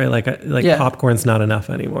standard, right? Like popcorn's not enough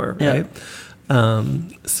anymore, right?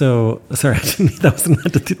 So sorry, that was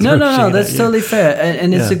not to No, that's totally fair,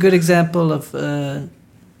 and it's a good example of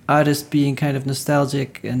artists being kind of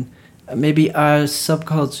nostalgic, and maybe our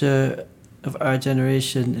subculture of our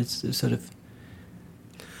generation is sort of.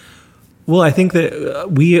 Well, I think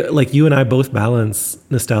that we, like you and I, both balance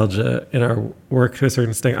nostalgia in our work to a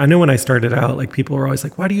certain extent. I know when I started out, like people were always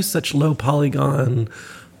like, "Why do you use such low polygon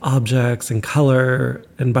objects and color?"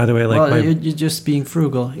 And by the way, like you're just being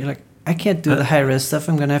frugal. You're like, I can't do the high res stuff.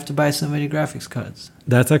 I'm gonna have to buy so many graphics cards.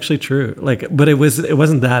 That's actually true. Like, but it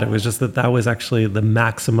wasn't that. It was just that was actually the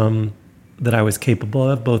maximum that I was capable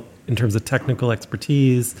of, both in terms of technical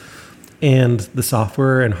expertise and the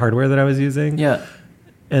software and hardware that I was using. Yeah,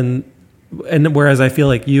 and whereas I feel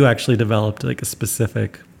like you actually developed like a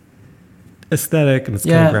specific aesthetic, and it's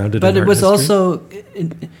kind of grounded in art history. But it was also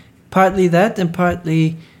partly that, and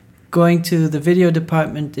partly going to the video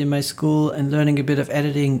department in my school and learning a bit of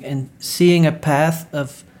editing and seeing a path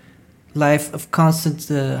of life of constant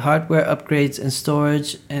hardware upgrades and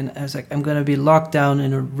storage. And I was like, I'm going to be locked down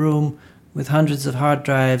in a room with hundreds of hard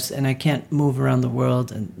drives and I can't move around the world.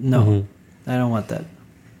 And no, I don't want that.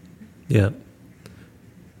 Yeah.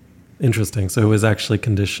 Interesting. So it was actually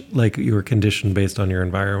like you were conditioned based on your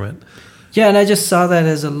environment. Yeah, and I just saw that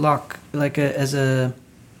as a lock, like the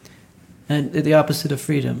opposite of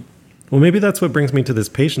freedom. Well, maybe that's what brings me to this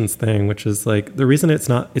patience thing, which is like the reason it's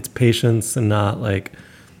patience and not like,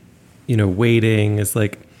 waiting is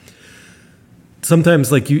like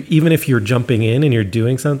sometimes like even if you're jumping in and you're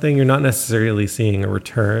doing something, you're not necessarily seeing a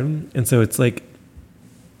return. And so it's like,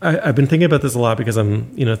 I've been thinking about this a lot because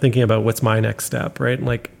I'm, thinking about what's my next step, right? And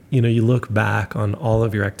like, you look back on all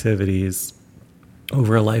of your activities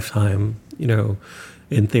over a lifetime,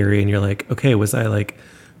 in theory, and you're like, okay, was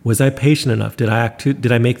I patient enough? Did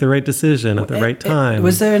I make the right decision at the right time?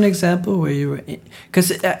 Was there an example where you were,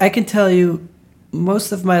 because I can tell you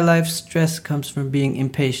most of my life stress comes from being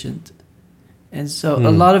impatient. And so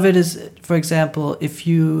a lot of it is, for example, if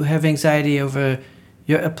you have anxiety over,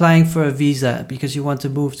 you're applying for a visa because you want to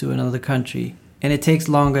move to another country and it takes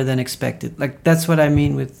longer than expected. Like that's what I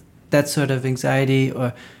mean with that sort of anxiety,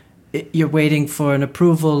 or you're waiting for an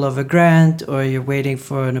approval of a grant, or you're waiting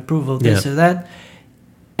for an approval of this or that.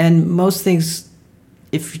 And most things,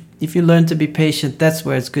 if you learn to be patient, that's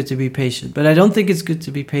where it's good to be patient. But I don't think it's good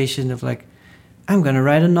to be patient of like, I'm going to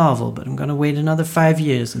write a novel, but I'm going to wait another 5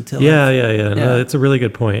 years until... Yeah. No, it's a really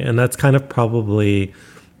good point. And that's kind of probably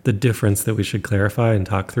the difference that we should clarify and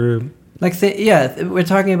talk through. Like, we're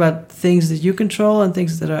talking about things that you control and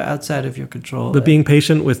things that are outside of your control. But being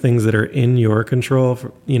patient with things that are in your control,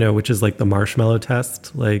 which is like the marshmallow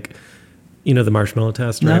test, like, the marshmallow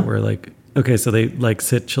test, right? No. Where like, okay, so they like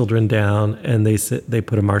sit children down and they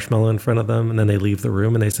put a marshmallow in front of them and then they leave the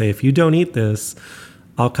room and they say, if you don't eat this,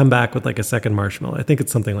 I'll come back with like a second marshmallow. I think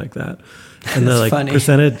it's something like that. And the like funny.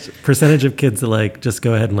 percentage of kids that like just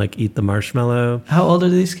go ahead and like eat the marshmallow. How old are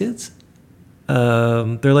these kids?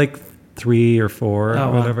 They're like 3 or 4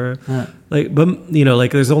 or whatever. Wow. Yeah. Like, but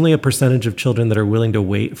like there's only a percentage of children that are willing to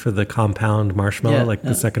wait for the compound marshmallow,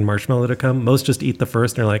 the second marshmallow to come. Most just eat the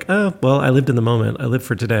first and they're like, oh, well, I lived in the moment. I lived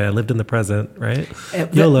for today. I lived in the present, right?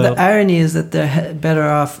 YOLO. The irony is that they're better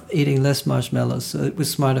off eating less marshmallows. So it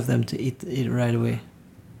was smart of them to eat it right away.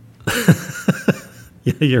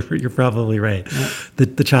 Yeah, you're probably right. Yeah.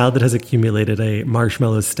 The child that has accumulated a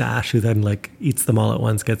marshmallow stash who then like eats them all at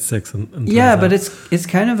once gets sick and yeah, but it's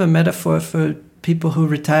kind of a metaphor for people who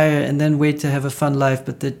retire and then wait to have a fun life,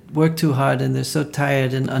 but they work too hard and they're so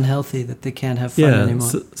tired and unhealthy that they can't have fun anymore.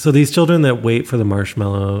 So these children that wait for the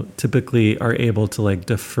marshmallow typically are able to like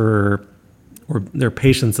defer, or their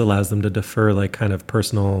patience allows them to defer like kind of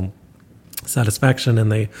personal satisfaction,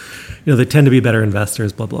 and they tend to be better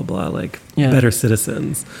investors, blah blah blah, like better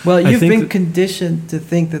citizens. Well, you've been conditioned to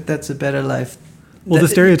think that that's a better life. Well, the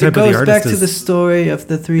stereotype of the artist goes back to the story of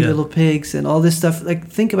the three little pigs and all this stuff. Like,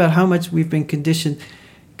 think about how much we've been conditioned,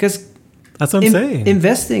 because that's what I'm saying.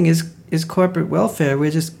 Investing is corporate welfare.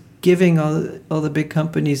 We're just giving all the big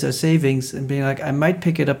companies our savings and being like, I might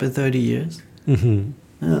pick it up in 30 years. Mm-hmm.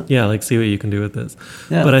 Yeah, like, see what you can do with this.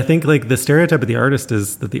 Yeah. But I think like the stereotype of the artist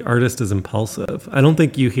is that the artist is impulsive. I don't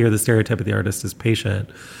think you hear the stereotype of the artist as patient,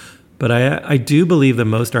 but I do believe that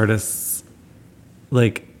most artists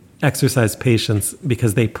like exercise patience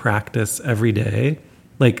because they practice every day.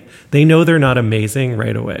 Like, they know they're not amazing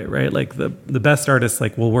right away, right? Like the best artists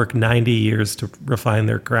like will work 90 years to refine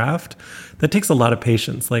their craft. That takes a lot of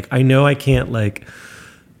patience. Like, I know I can't reach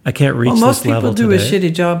this level today. Most people do a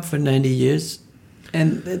shitty job for 90 years.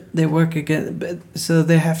 And they work again, so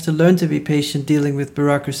they have to learn to be patient dealing with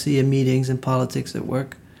bureaucracy and meetings and politics at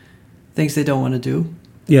work, things they don't want to do.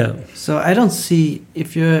 Yeah. So I don't see,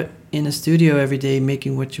 if you're in a studio every day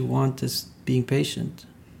making what you want, as being patient.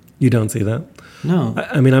 You don't see that? No.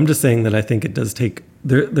 I mean, I'm just saying that I think it does take.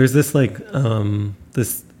 There's this like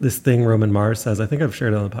this thing Roman Mars says. I think I've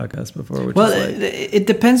shared it on the podcast before. Which is like, it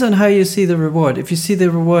depends on how you see the reward. If you see the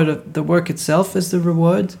reward of the work itself as the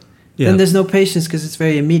reward, then there's no patience because it's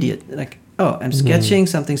very immediate. Like, oh, I'm sketching,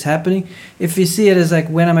 something's happening. If you see it as like,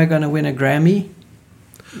 when am I going to win a Grammy?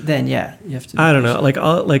 Then you have to. I don't know.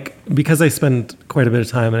 Like because I spend quite a bit of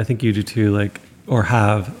time, and I think you do too. Like, or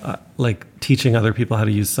have like teaching other people how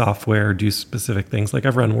to use software, or do specific things. Like,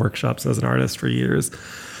 I've run workshops as an artist for years.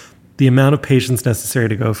 The amount of patience necessary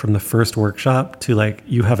to go from the first workshop to like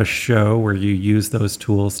you have a show where you use those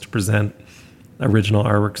tools to present original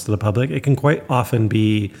artworks to the public, it can quite often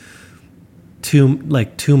be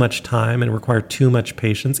too much time and require too much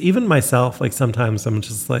patience. Even myself, like, sometimes I'm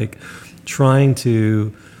just like trying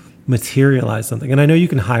to materialize something, and I know you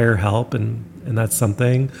can hire help and that's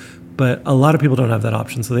something, but a lot of people don't have that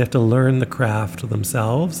option, so they have to learn the craft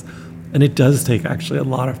themselves, and it does take actually a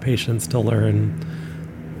lot of patience to learn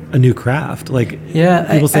a new craft. Like,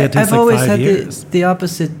 people say it takes I've always 5 years. The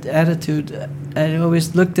opposite attitude. I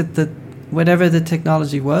always looked at whatever the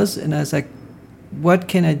technology was, and I was like, what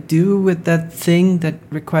can I do with that thing that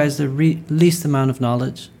requires the least amount of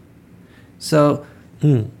knowledge? So,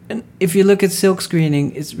 and if you look at silk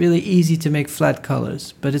screening, it's really easy to make flat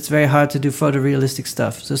colors, but it's very hard to do photorealistic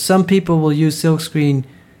stuff. So some people will use silk screen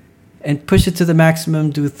and push it to the maximum,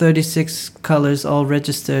 do 36 colors all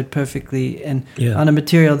registered perfectly, and on a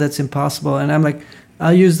material that's impossible. And I'm like,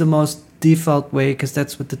 I'll use the most default way because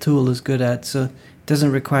that's what the tool is good at. So it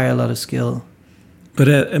doesn't require a lot of skill.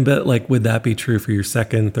 But like, would that be true for your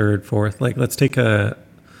second, third, fourth? Like, let's take a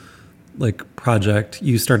project.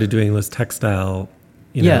 You started doing this textile,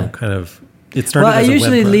 kind of. It started. Well, I as a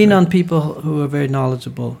usually web lean project. on people who are very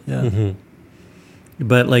knowledgeable. Yeah. Mm-hmm.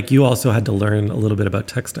 But like, you also had to learn a little bit about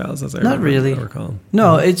textiles, as I Not really. recall.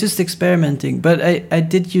 No, it's just experimenting. But I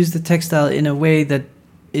did use the textile in a way that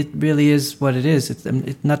it really is what it is.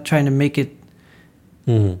 It's not trying to make it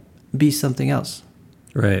be something else.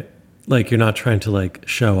 Right. Like, you're not trying to like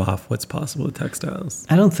show off what's possible with textiles.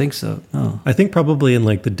 I don't think so. No. I think probably in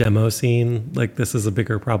like the demo scene, like, this is a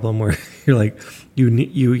bigger problem where you're like,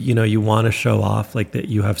 you want to show off like that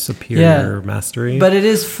you have superior mastery. But it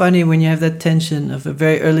is funny when you have that tension of a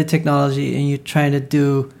very early technology and you're trying to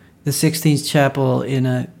do the Sixtine Chapel in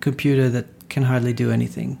a computer that can hardly do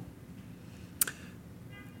anything.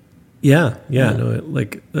 Yeah. No,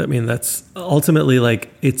 like, I mean, that's ultimately like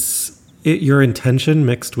your intention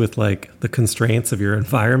mixed with like the constraints of your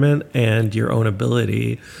environment and your own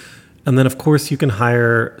ability. And then of course you can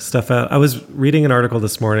hire stuff out. I was reading an article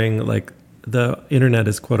this morning, like, the internet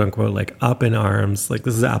is quote unquote like up in arms. Like,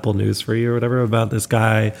 this is Apple News for you or whatever, about this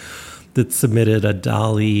guy that submitted a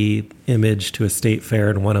Dali image to a state fair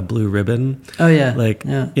and won a blue ribbon. Oh yeah. Like,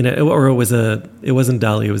 or it wasn't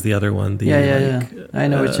Dali, it was the other one. Yeah. I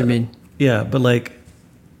know what you mean. Yeah. But like,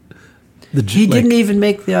 he didn't even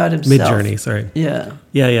make the art himself. Midjourney, sorry. Yeah.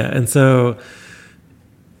 And so,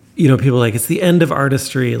 people are like, it's the end of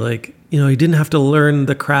artistry. Like, you didn't have to learn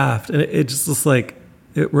the craft. And it just was like,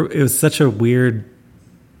 it was such a weird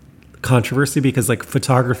controversy because like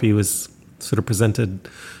photography was sort of presented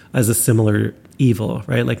as a similar evil,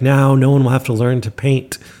 right? Like, now no one will have to learn to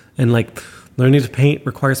paint. And like, learning to paint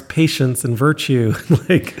requires patience and virtue.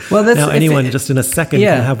 Like, well, that's, now anyone just in a second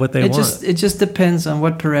can have what they want. It just depends on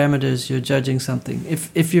what parameters you're judging something.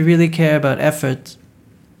 If you really care about effort,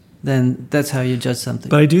 then that's how you judge something.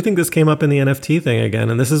 But I do think this came up in the NFT thing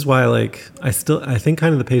again. And this is why, like, I think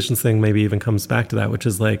kind of the patience thing maybe even comes back to that, which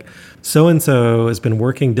is like, so-and-so has been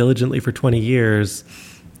working diligently for 20 years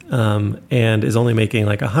and is only making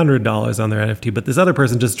like $100 on their NFT. But this other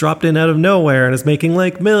person just dropped in out of nowhere and is making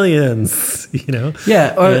like millions, you know?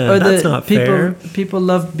 Yeah, or that's not fair. People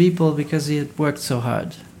love Beeple because he had worked so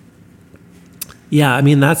hard. Yeah, I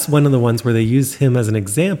mean, that's one of the ones where they use him as an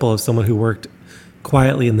example of someone who worked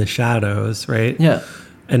quietly in the shadows, right? Yeah.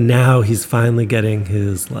 And now he's finally getting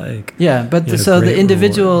his, like... Yeah, but so the great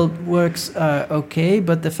individual reward. works are okay,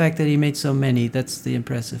 but the fact that he made so many, that's the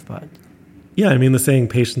impressive part. Yeah, I mean, the saying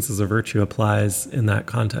patience is a virtue applies in that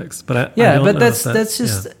context. But I don't but know that's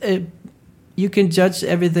just... you can judge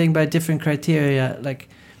everything by different criteria. Like,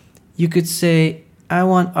 you could say, I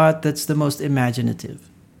want art that's the most imaginative.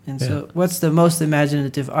 And so what's the most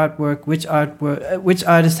imaginative artwork? Which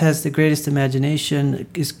artist has the greatest imagination,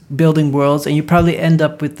 is building worlds? And you probably end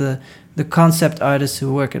up with the concept artists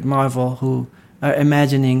who work at Marvel, who are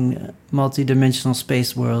imagining multi-dimensional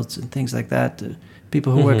space worlds and things like that.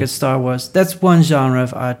 People who work at Star Wars. That's one genre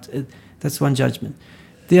of art. That's one judgment.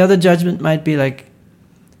 The other judgment might be like,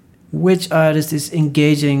 which artist is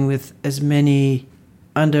engaging with as many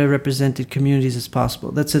underrepresented communities as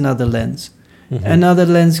possible? That's another lens. Another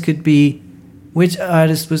lens could be which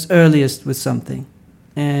artist was earliest with something.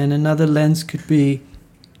 And another lens could be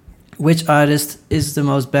which artist is the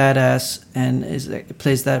most badass and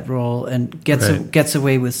plays that role and gets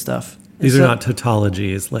away with stuff. These are not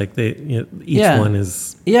tautologies. Like each one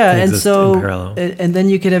is and so in parallel. And then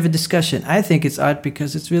you could have a discussion. I think it's art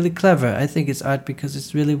because it's really clever. I think it's art because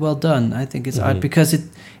it's really well done. I think it's art because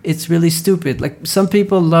it's really stupid. Like, some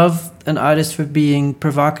people love an artist for being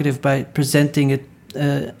provocative by presenting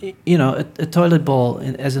a toilet bowl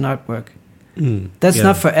as an artwork. That's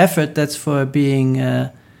not for effort. That's for being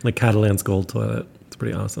like Catalan's gold toilet. It's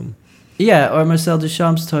pretty awesome. Yeah, or Marcel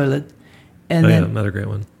Duchamp's toilet. And then, another great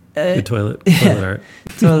one. Good toilet art.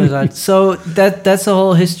 Toilet art. So that's a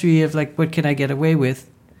whole history of like, what can I get away with,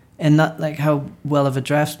 and not like how well of a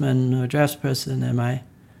draftsman or draftsperson am I.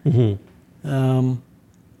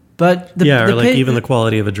 But even the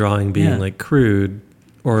quality of a drawing being like crude,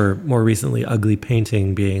 or more recently ugly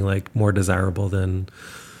painting being like more desirable than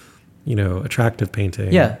attractive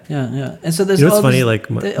painting. Yeah. And so there's all funny, these,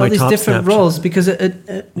 like all these different roles, because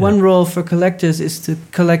one role for collectors is to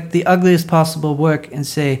collect the ugliest possible work and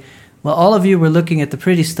say, well, all of you were looking at the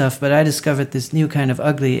pretty stuff, but I discovered this new kind of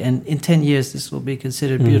ugly, and in 10 years this will be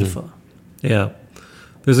considered beautiful. Yeah.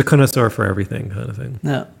 There's a connoisseur for everything kind of thing.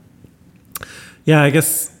 Yeah. Yeah, I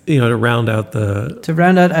guess, to round out,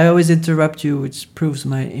 I always interrupt you, which proves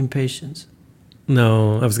my impatience.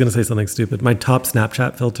 No, I was going to say something stupid. My top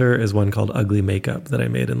Snapchat filter is one called Ugly Makeup that I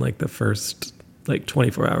made in like the first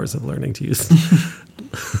 24 hours of learning to use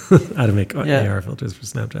how to make AR filters for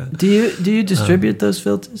Snapchat. Do you distribute those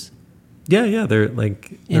filters? Yeah, they're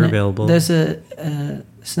available. There's a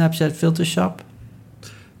Snapchat filter shop.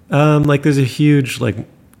 There's a huge the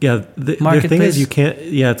thing is you can't.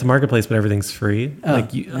 Yeah, it's a marketplace, but everything's free.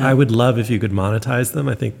 I would love if you could monetize them.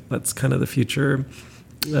 I think that's kind of the future.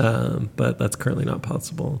 But that's currently not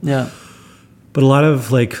possible. Yeah. But a lot of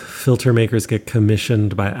filter makers get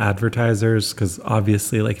commissioned by advertisers, because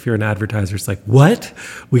obviously if you're an advertiser, it's like, what?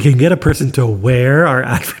 We can get a person to wear our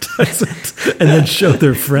advertisement and then show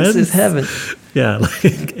their friends? This is heaven. Yeah.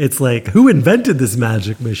 It's like, who invented this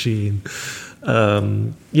magic machine?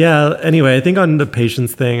 Anyway, I think on the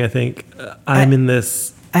patience thing, I think I'm in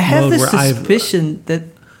this I have mode this where suspicion that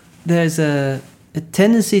there's a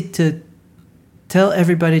tendency to tell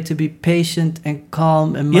everybody to be patient and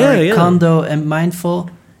calm and Marie Kondo and mindful,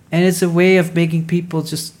 and it's a way of making people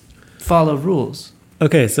just follow rules.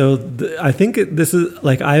 Okay, so I think this is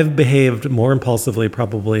I've behaved more impulsively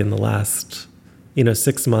probably in the last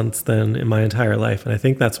 6 months than in my entire life, and I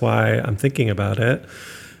think that's why I'm thinking about it,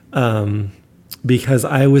 because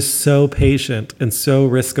I was so patient and so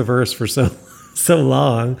risk averse for so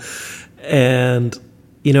long, and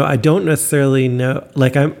I don't necessarily know,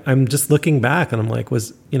 I'm just looking back and I'm like,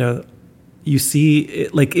 you see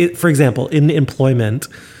it, for example, in employment,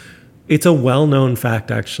 it's a well-known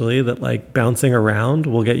fact actually that bouncing around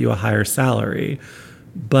will get you a higher salary.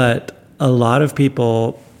 But a lot of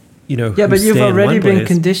people, but you've already been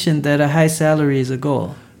conditioned that a high salary is a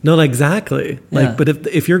goal. No, exactly. But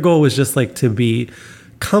if your goal was just to be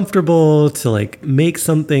comfortable, to make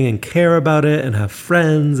something and care about it and have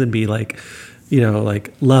friends and be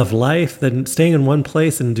like love life than staying in one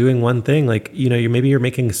place and doing one thing. Like, you're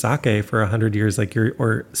making sake for 100 years, like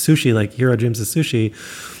or sushi, like Hiro dreams of sushi.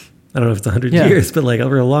 I don't know if it's 100 years, but like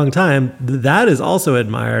over a long time, that is also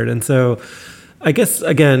admired. And so I guess,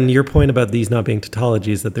 again, your point about these not being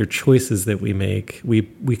tautologies, that they're choices that we make. We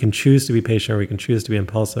can choose to be patient, or we can choose to be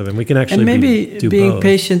impulsive, and we can actually do being both.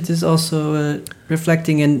 patient is also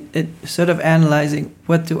reflecting and sort of analyzing,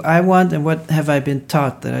 what do I want and what have I been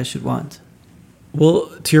taught that I should want. Well,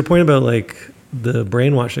 to your point about like the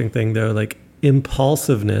brainwashing thing, though, like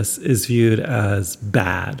impulsiveness is viewed as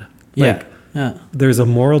bad. Like, there's a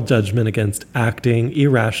moral judgment against acting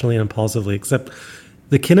irrationally and impulsively, except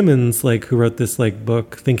the Kinnemans, like, who wrote this like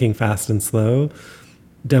book, Thinking Fast and Slow,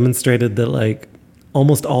 demonstrated that like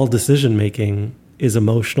almost all decision making is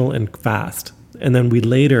emotional and fast. And then we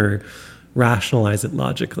later rationalize it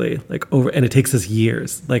logically, and it takes us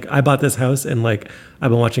years. Like, I bought this house and like I've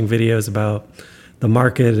been watching videos about the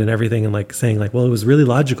market and everything, and like saying like, well, it was really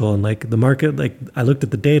logical, and like the market, like I looked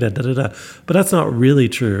at the data, but that's not really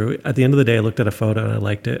true. At the end of the day, I looked at a photo and I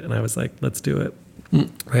liked it, and I was like, let's do it.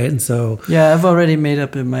 Right. And so I've already made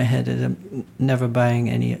up in my head that I'm never buying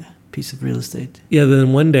any piece of real estate. Yeah,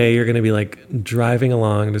 then one day you're going to be like driving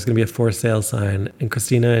along, there's going to be a for sale sign, and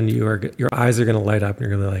Christina and your eyes are going to light up, and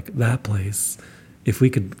you're going to be like, that place, if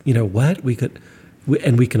we could,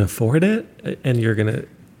 and we can afford it, and you're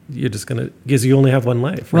just going to, because you only have one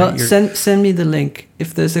life, right? Well, send me the link.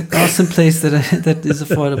 If there's an awesome place that is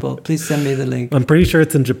affordable, please send me the link. I'm pretty sure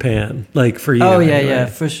it's in Japan, like for you. Oh, yeah,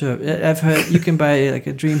 for sure. I've heard you can buy like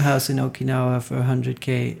a dream house in Okinawa for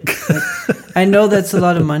 100K. Like, I know that's a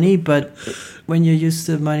lot of money, but when you're used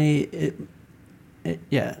to money,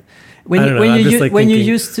 When you're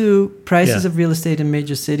used to prices of real estate in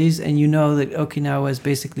major cities, and you know that Okinawa is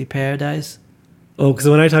basically paradise. Oh, because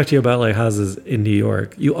when I talk to you about like houses in New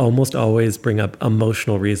York, you almost always bring up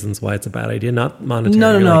emotional reasons why it's a bad idea, not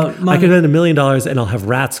monetary. No. I could spend $1 million and I'll have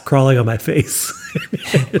rats crawling on my face.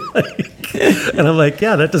 And I'm like,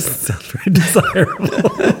 yeah, that doesn't sound very desirable.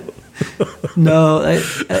 No,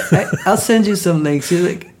 I'll send you some links. You're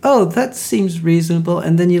like, oh, that seems reasonable.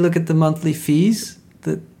 And then you look at the monthly fees,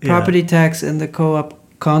 the property tax and the co-op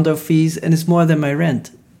condo fees, and it's more than my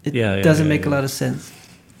rent. It doesn't make a lot of sense.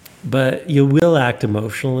 But you will act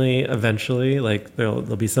emotionally eventually. Like there'll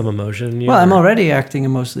be some emotion in you. Well, I'm already acting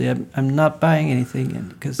emotionally. I'm not buying anything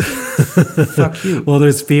because fuck you. Well,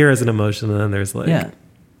 there's fear as an emotion, and then there's like,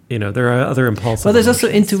 there are other impulsive. Well, there's emotions.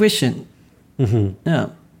 also intuition. Mm-hmm. Yeah,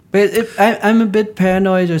 but I'm a bit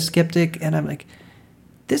paranoid or skeptic, and I'm like,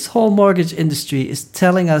 this whole mortgage industry is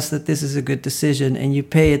telling us that this is a good decision, and you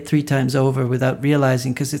pay it 3 times over without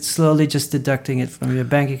realizing, because it's slowly just deducting it from your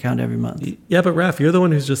bank account every month. Yeah, but Raph, you're the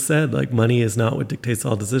one who's just said like money is not what dictates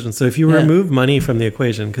all decisions. So if you remove money from the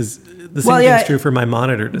equation, because the same thing is true for my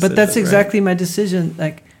monitor decision. But that's exactly my decision.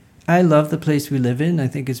 Like, I love the place we live in. I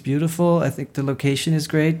think it's beautiful. I think the location is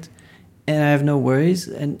great, and I have no worries.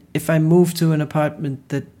 And if I move to an apartment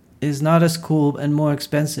that is not as cool and more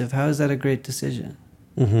expensive, how is that a great decision?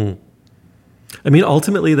 Mm-hmm. I mean,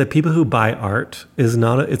 ultimately, the people who buy art it's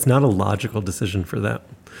not a logical decision for them.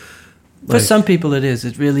 For some people, it is.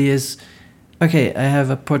 It really is. Okay, I have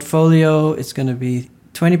a portfolio. It's going to be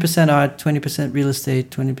 20% art, 20% real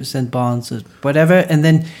estate, 20% bonds, or whatever. And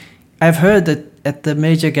then I've heard that at the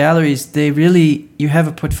major galleries, you have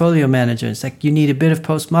a portfolio manager. It's like you need a bit of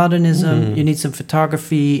postmodernism, you need some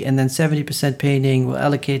photography, and then 70% painting. We'll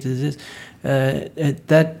allocate to this.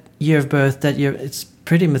 That year of birth, it's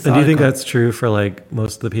pretty methodical. And do you think that's true for like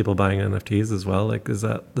most of the people buying NFTs as well? Like, does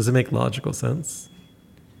it make logical sense?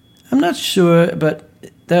 I'm not sure, but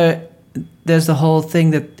there's the whole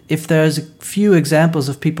thing that if there's a few examples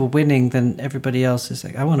of people winning, then everybody else is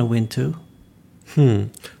like, I want to win too.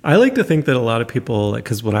 I like to think that a lot of people, like,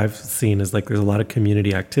 because what I've seen is like there's a lot of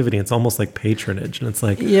community activity. It's almost like patronage, and it's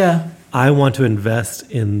like, I want to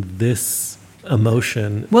invest in this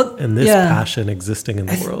emotion and this passion existing in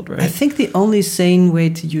the world, right? I think the only sane way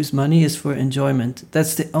to use money is for enjoyment.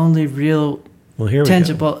 That's the only real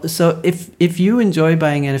tangible. So if you enjoy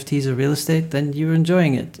buying NFTs or real estate, then you're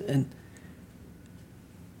enjoying it. And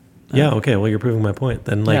okay, well, you're proving my point.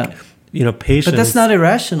 Then patience. But that's not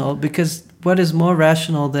irrational, because what is more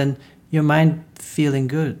rational than your mind feeling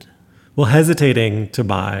good? Well, hesitating to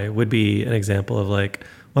buy would be an example of like,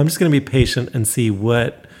 well, I'm just going to be patient and see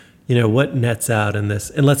what nets out in this.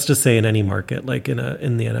 And let's just say in any market, like in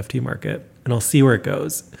the NFT market, and I'll see where it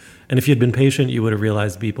goes. And if you'd been patient, you would have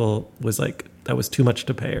realized people was like, that was too much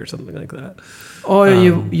to pay or something like that. Or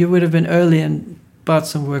you would have been early and bought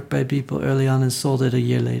some work by people early on and sold it a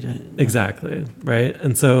year later. Exactly. Right.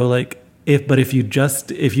 And so like, if you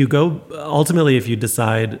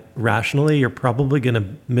decide rationally, you're probably going to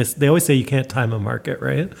miss. They always say you can't time a market,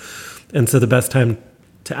 right? And so the best time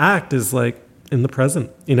to act is like in the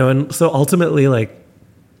present, and so ultimately, like,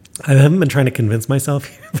 I haven't been trying to convince myself,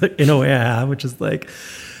 but in a way I have, which is like,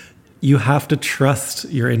 you have to trust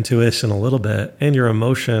your intuition a little bit and your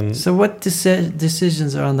emotion. So what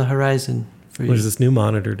decisions are on the horizon for you? There's this new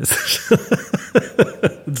monitor decision.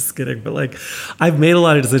 Just kidding. But like, I've made a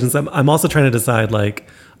lot of decisions. I'm also trying to decide, like,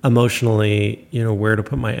 emotionally, where to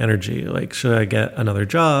put my energy. Like, should I get another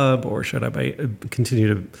job, or should I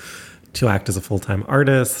continue to act as a full-time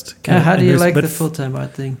artist? How do you like the full-time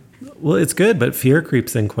art thing? Well, it's good, but fear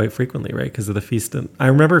creeps in quite frequently, right? Because of the feast. I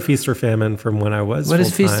remember Feast or Famine from when I was What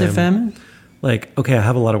is Feast or Famine? Like, okay, I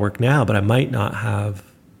have a lot of work now, but I might not have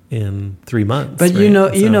in 3 months. But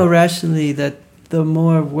right? you know rationally that the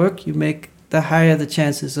more work you make, the higher the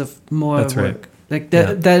chances of more That's work. Right. Like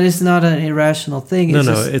that is not an irrational thing.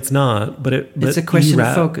 It's not. But it's a question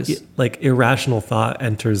of focus. Like, irrational thought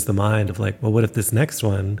enters the mind of like, well, what if this next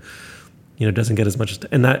one, doesn't get as much,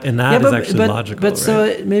 and that is actually logical. But right?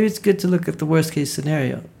 So maybe it's good to look at the worst case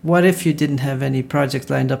scenario. What if you didn't have any projects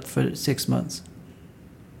lined up for 6 months?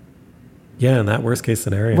 Yeah, in that worst case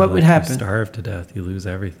scenario, what would happen? You starve to death. You lose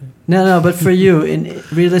everything. No. But for you,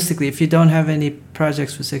 realistically, if you don't have any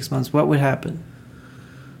projects for 6 months, what would happen?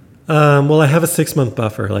 Well, I have a 6-month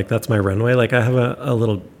buffer. Like, that's my runway. Like, I have a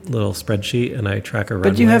little spreadsheet, and I track a runway.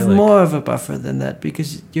 But you have more of a buffer than that,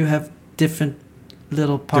 because you have different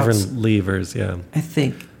little parts. Different levers, yeah. I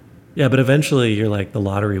think. Yeah, but eventually you're like the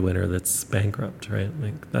lottery winner that's bankrupt, right?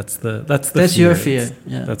 Like, that's fear. Your fear.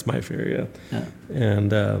 Yeah. That's my fear, yeah.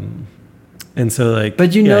 And so, like,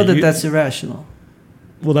 but that's irrational.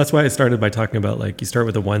 Well, that's why I started by talking about, like, you start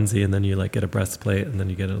with a onesie, and then you like get a breastplate, and then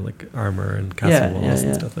you get a like armor and castle walls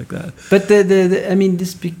and stuff like that. But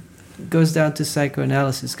this goes down to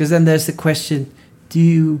psychoanalysis, because then there's the question: do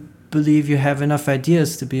you believe you have enough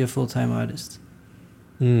ideas to be a full-time artist?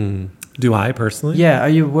 Do I personally? Yeah, are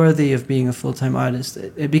you worthy of being a full-time artist?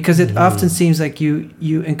 Because it often seems like you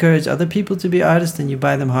encourage other people to be artists and you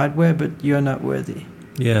buy them hardware, but you're not worthy.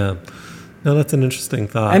 Yeah. No, that's an interesting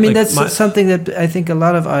thought. I mean, like, that's something that I think a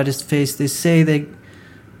lot of artists face. They say they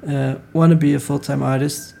want to be a full-time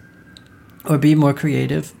artist or be more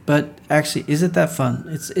creative, but actually, is it that fun?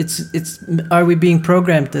 It's. Are we being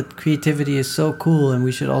programmed that creativity is so cool and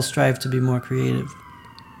we should all strive to be more creative?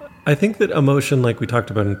 I think that emotion, like we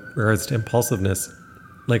talked about in regards to impulsiveness,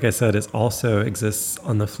 like I said, also exists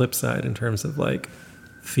on the flip side in terms of like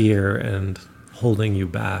fear and holding you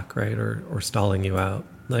back, right? Or stalling you out.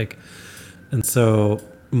 Like, and so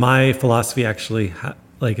my philosophy actually,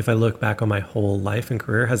 like, if I look back on my whole life and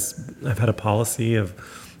career, I've had a policy of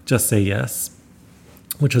just say yes,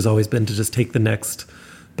 which has always been to just take the next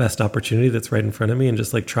best opportunity that's right in front of me and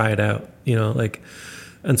just like try it out, like.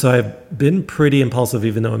 And so I've been pretty impulsive,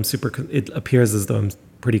 even though it appears as though I'm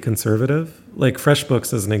pretty conservative. Like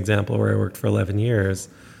FreshBooks, as an example, where I worked for 11 years,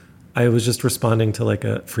 I was just responding to like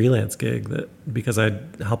a freelance gig because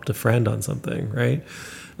I'd helped a friend on something, right?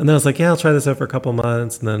 And then I was like, yeah, I'll try this out for a couple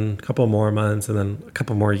months, and then a couple more months, and then a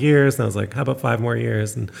couple more years. And I was like, how about 5 more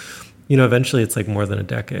years? And, eventually it's like more than a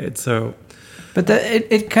decade. So, but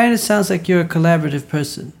it kind of sounds like you're a collaborative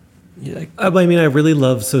person. I mean, I really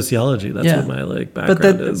love sociology. That's what my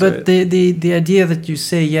background is. But right? the idea that you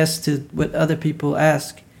say yes to what other people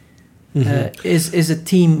ask is a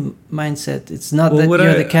team mindset. It's not that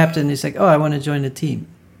you're the captain. It's like, oh, I want to join a team.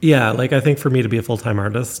 Yeah, like I think for me to be a full-time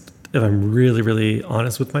artist, if I'm really, really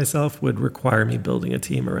honest with myself, would require me building a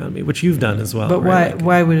team around me, which you've done as well. But right?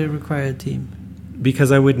 why would it require a team?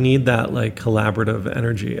 Because I would need that like collaborative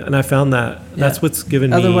energy, and I found that's what's given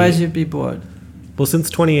me. Otherwise, you'd be bored. Well, since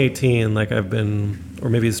 2018, like I've been, or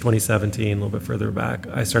maybe it's 2017, a little bit further back,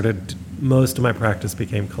 most of my practice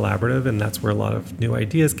became collaborative, and that's where a lot of new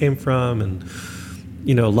ideas came from, and,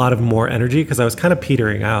 a lot of more energy, because I was kind of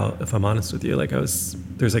petering out, if I'm honest with you. Like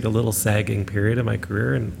there's like a little sagging period in my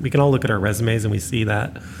career, and we can all look at our resumes and we see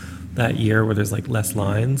that year where there's like less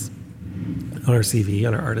lines on our CV,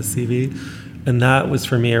 on our artist CV. And that was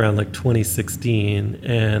for me around like 2016,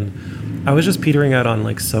 and I was just petering out on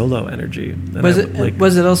like solo energy. Was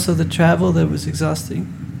it also the travel that was exhausting?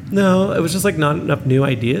 No, it was just like not enough new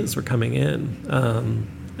ideas were coming in,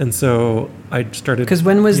 and so I started. Because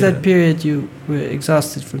when was that period you were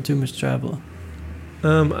exhausted from too much travel?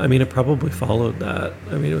 I mean, it probably followed that.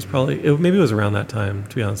 I mean, maybe it was around that time.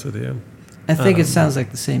 To be honest with you, I think it sounds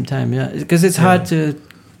like the same time. Yeah, because it's hard to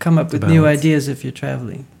come up with new ideas if you're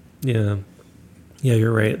traveling. Yeah,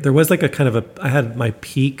 you're right. There was like I had my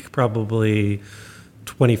peak probably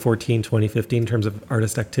 2014, 2015 in terms of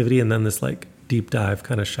artist activity, and then this like deep dive,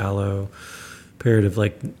 kind of shallow period of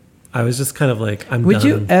like, I was just kind of like, I'm Would done.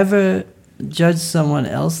 you ever judge someone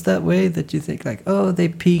else that way, that you think like, oh, they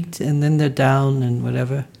peaked and then they're down and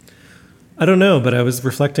whatever? I don't know, but I was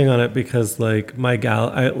reflecting on it because like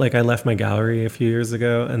I left my gallery a few years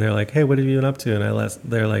ago, and they're like, "Hey, what have you been up to?" And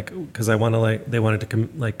they're like, because they wanted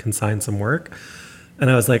to consign some work, and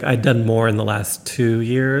I was like, I'd done more in the last 2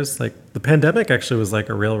 years. Like the pandemic actually was like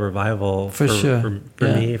a real revival for sure for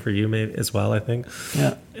me, for you maybe as well, I think.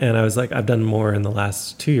 Yeah. And I was like, I've done more in the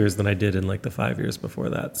last 2 years than I did in like the 5 years before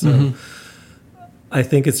that. So I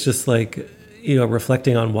think it's just like,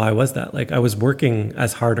 reflecting on why was that? Like I was working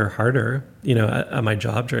as harder, at my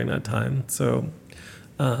job during that time. So,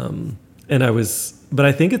 but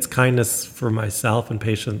I think it's kindness for myself and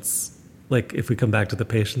patience. Like if we come back to the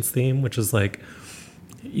patience theme, which is like,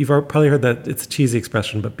 you've probably heard that it's a cheesy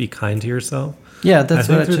expression, but be kind to yourself. Yeah, that's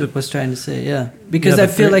what I was trying to say. Yeah, because I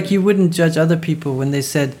feel like you wouldn't judge other people when they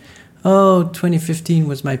said, oh, 2015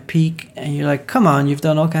 was my peak. And you're like, come on, you've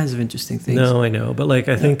done all kinds of interesting things. No, I know. But like,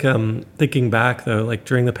 I think thinking back though, like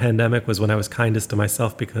during the pandemic was when I was kindest to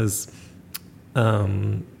myself, because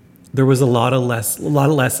there was a lot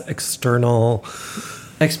less external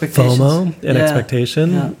expectations. FOMO and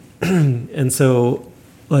expectation. Yeah. And so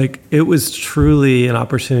like, it was truly an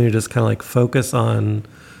opportunity to just kind of like focus on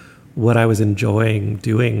what I was enjoying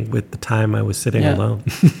doing with the time I was sitting alone.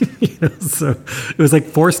 So it was like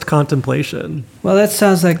forced contemplation. Well, that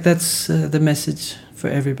sounds like that's the message for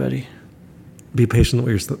everybody. Be patient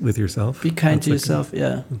with yourself. Be kind to yourself.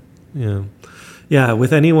 Yeah.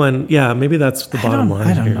 With anyone. Yeah. Maybe that's the bottom line.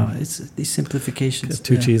 I don't know. It's these simplifications. It's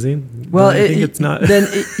too cheesy. Well, I think it's not. Then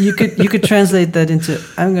you could translate that into,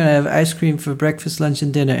 I'm going to have ice cream for breakfast, lunch,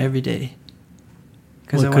 and dinner every day.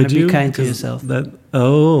 Because I want to be kind to yourself.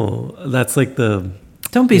 That's like the...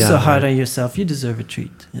 Don't be so hard on yourself. You deserve a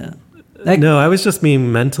treat. Yeah. Like, no, I was just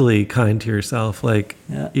being mentally kind to yourself. Like,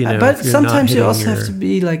 but sometimes you also have to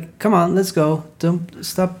be like, come on, let's go. Don't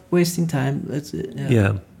stop wasting time.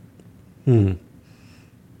 Yeah. Okay.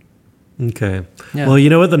 Yeah.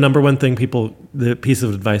 Well, what the number one thing the piece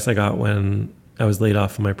of advice I got when I was laid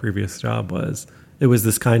off from my previous job was, it was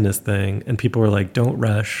this kindness thing. And people were like, don't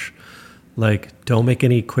rush. Like, don't make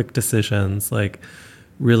any quick decisions. Like,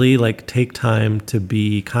 really, like, take time to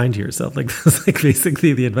be kind to yourself. Like, that's like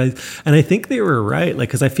basically the advice. And I think they were right. Like,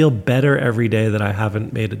 because I feel better every day that I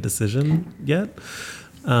haven't made a decision yet.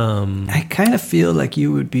 I kind of feel like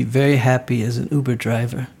you would be very happy as an Uber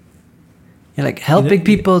driver. You're like helping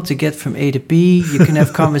people to get from A to B. You can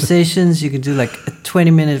have conversations. You can do like a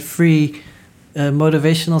 20-minute free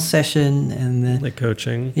motivational session and like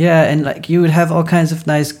coaching. Yeah, and like you would have all kinds of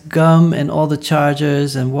nice gum and all the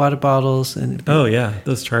chargers and water bottles and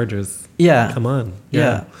those chargers. Yeah, come on.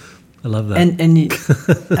 Yeah. I love that. And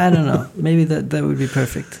I don't know, maybe that would be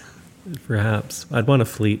perfect. Perhaps I'd want a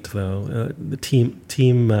fleet though. The team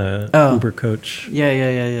Uber coach.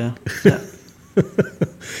 Yeah.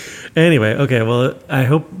 Anyway, okay. Well, I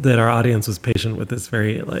hope that our audience was patient with this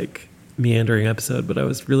very like meandering episode, but I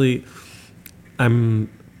was really.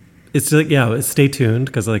 It's like, stay tuned,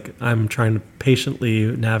 because like I'm trying to patiently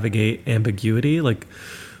navigate ambiguity. Like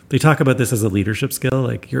they talk about this as a leadership skill,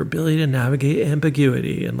 like your ability to navigate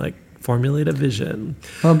ambiguity and like formulate a vision.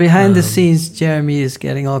 Well, behind the scenes, Jeremy is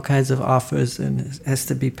getting all kinds of offers and has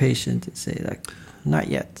to be patient and say like, not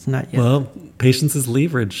yet. Well, patience is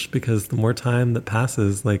leverage, because the more time that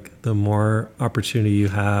passes, like the more opportunity you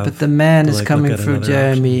have. But the man is coming through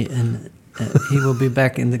Jeremy and he will be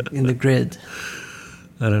back in the grid.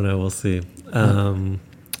 I don't know. We'll see.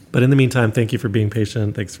 But in the meantime, thank you for being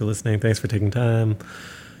patient. Thanks for listening. Thanks for taking time.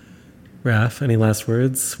 Raph, any last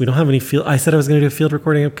words? We don't have any field. I said I was going to do a field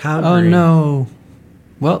recording of Calgary. Oh, no.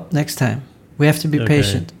 Well, next time. We have to be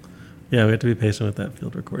patient. Yeah, we have to be patient with that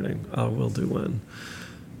field recording. We'll do one.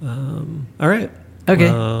 All right.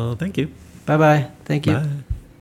 Okay. Well, thank you. Bye-bye. Thank you. Bye.